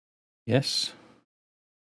yes.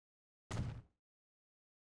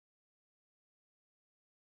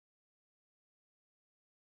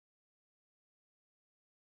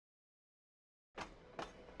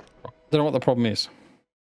 Don't know what the problem is.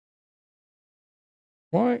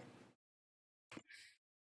 Why?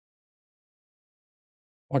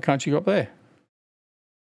 Why can't you go up there?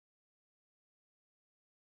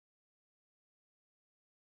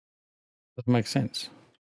 Doesn't make sense.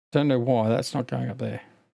 Don't know why that's not going up there.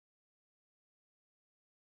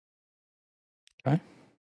 Okay.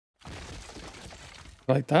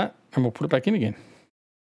 Like that, and we'll put it back in again.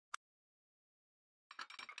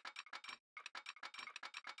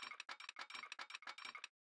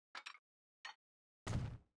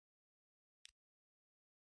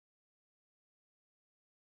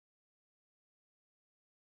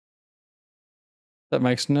 That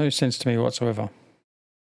makes no sense to me whatsoever.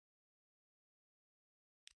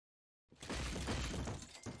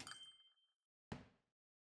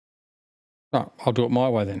 Oh, I'll do it my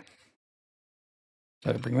way then.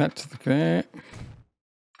 So bring that to there.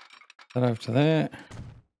 That over to there.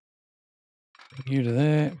 You to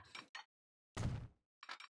there.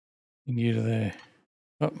 And you to there.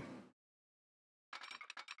 Oh.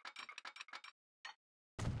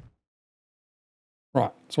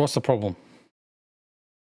 Right, so what's the problem?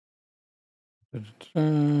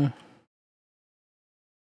 There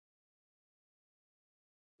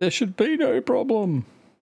should be no problem.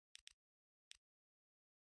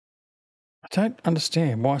 I don't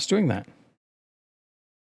understand why it's doing that.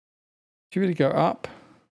 Should really go up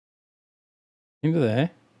into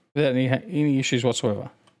there without any issues whatsoever.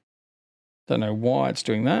 Don't know why it's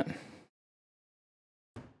doing that.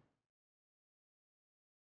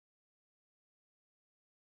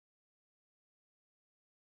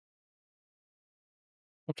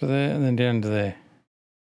 Up to there and then down to there.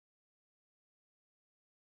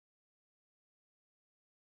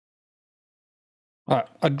 All right,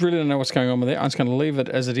 I really don't know what's going on with it. I'm just going to leave it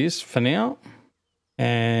as it is for now.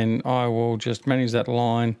 And I will just manage that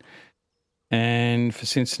line. And for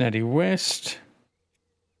Cincinnati West,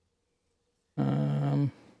 1,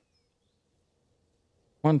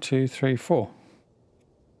 2, 3, 4.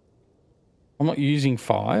 I'm not using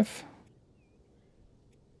 5.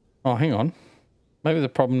 Oh, hang on. Maybe the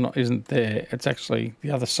problem isn't there. It's actually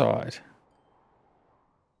the other side.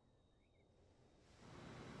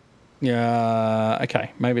 Yeah,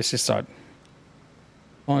 okay. Maybe it's this side.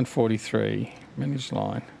 Line 43. Manage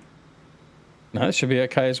line. No, this should be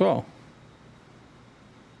okay as well.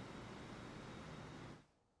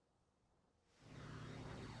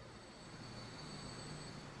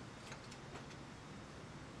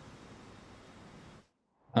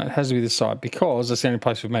 It has to be this side because that's the only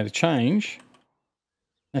place we've made a change.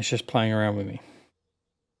 It's just playing around with me.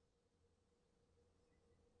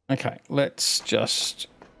 Okay, let's just...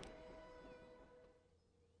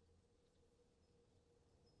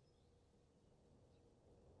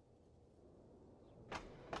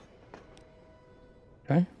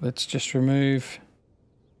 Okay, let's just remove...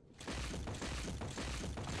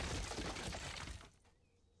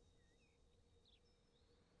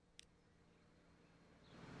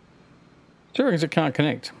 Two rings it can't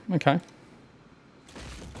connect. Okay.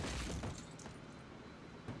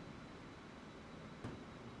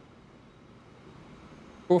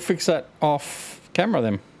 We'll fix that off camera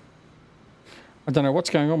then. I don't know what's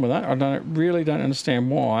going on with that. I really don't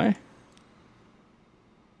understand why.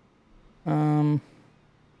 Because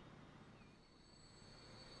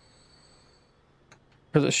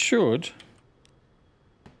it should.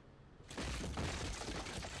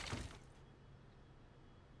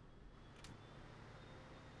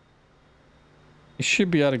 You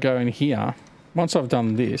should be able to go in here. Once I've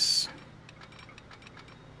done this.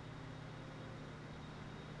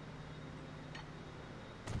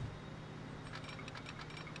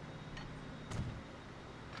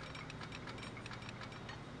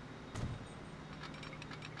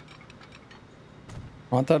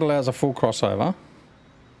 Right, that allows a full crossover.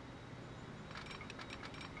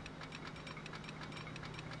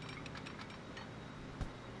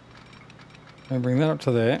 And bring that up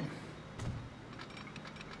to there.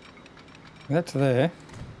 Bring that to there.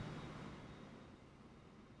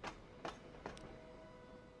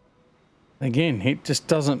 Again, it just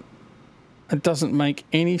doesn't make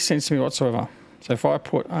any sense to me whatsoever. So if I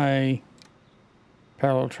put a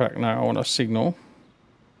parallel track, no, I want a signal.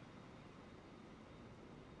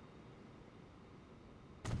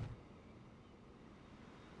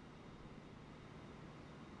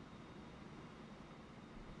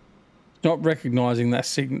 Not recognizing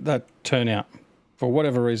that turnout for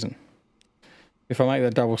whatever reason. If I make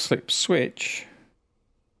that double slip switch,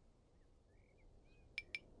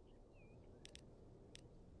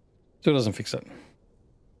 still doesn't fix it.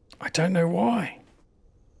 I don't know why.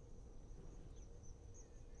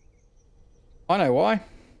 I know why.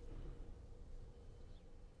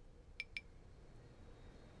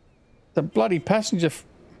 The bloody passenger.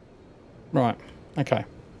 Right. Okay.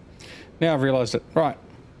 Now I've realized it. Right.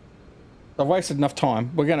 I've wasted enough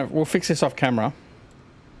time. We'll fix this off camera.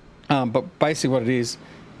 But basically what it is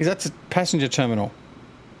that's a passenger terminal.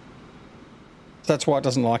 That's why it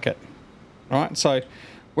doesn't like it. Alright, so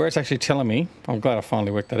where it's actually telling me, I'm glad I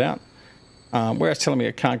finally worked that out. Where it's telling me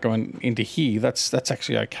it can't go into here, that's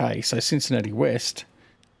actually okay. So Cincinnati West,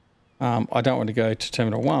 I don't want to go to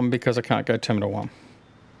Terminal 1 because I can't go Terminal 1.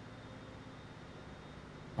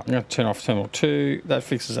 I'm going to turn off Terminal 2. That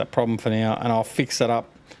fixes that problem for now, and I'll fix that up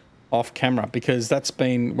off camera because that's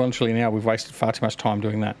been, well, literally now we've wasted far too much time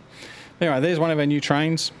doing that. Anyway, there's one of our new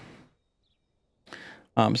trains.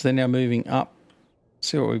 So they're now moving up.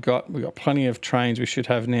 See what we've got. We've got plenty of trains we should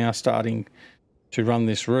have now starting to run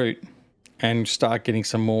this route and start getting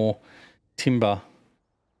some more timber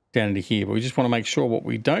down into here. But we just want to make sure what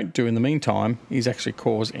we don't do in the meantime is actually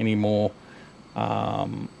cause any more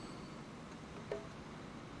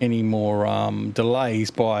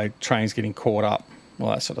delays by trains getting caught up, all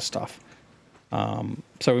that sort of stuff.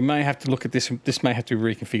 So we may have to look at this. This may have to be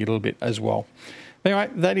reconfigured a little bit as well. Anyway,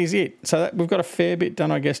 that is it. So we've got a fair bit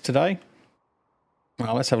done, I guess, today.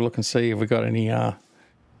 Let's have a look and see if we've got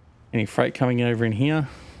any freight coming over in here.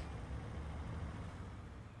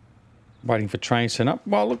 Waiting for trains to turn up.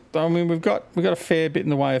 Well, look, I mean, we've got a fair bit in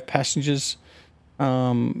the way of passengers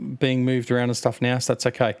being moved around and stuff now, so that's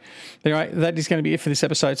okay. Anyway, that is going to be it for this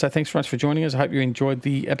episode. So thanks very much for joining us. I hope you enjoyed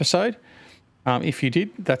the episode. If you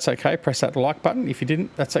did, that's okay. Press that like button. If you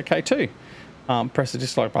didn't, that's okay too. Press the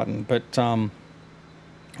dislike button. But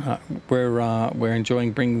we're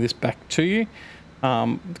enjoying bringing this back to you,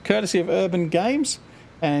 courtesy of Urban Games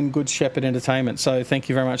and Good Shepherd Entertainment. So thank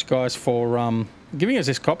you very much, guys, for giving us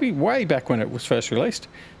this copy way back when it was first released.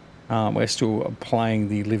 We're still playing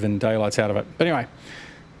the living daylights out of it. But anyway,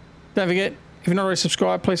 don't forget, if you're not already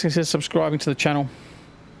subscribed, please consider subscribing to the channel.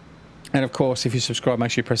 And of course, if you subscribe,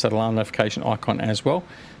 make sure you press that alarm notification icon as well,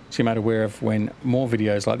 so you're made aware of when more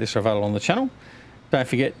videos like this are available on the channel. Don't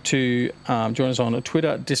forget to join us on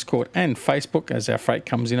Twitter, Discord, and Facebook as our freight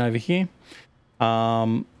comes in over here.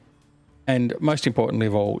 And most importantly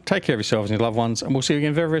of all, take care of yourselves and your loved ones, and we'll see you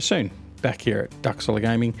again very, very soon back here at Duxola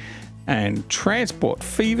Gaming and Transport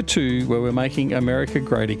Fever 2, where we're making America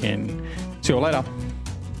great again. See you all later.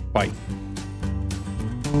 Bye.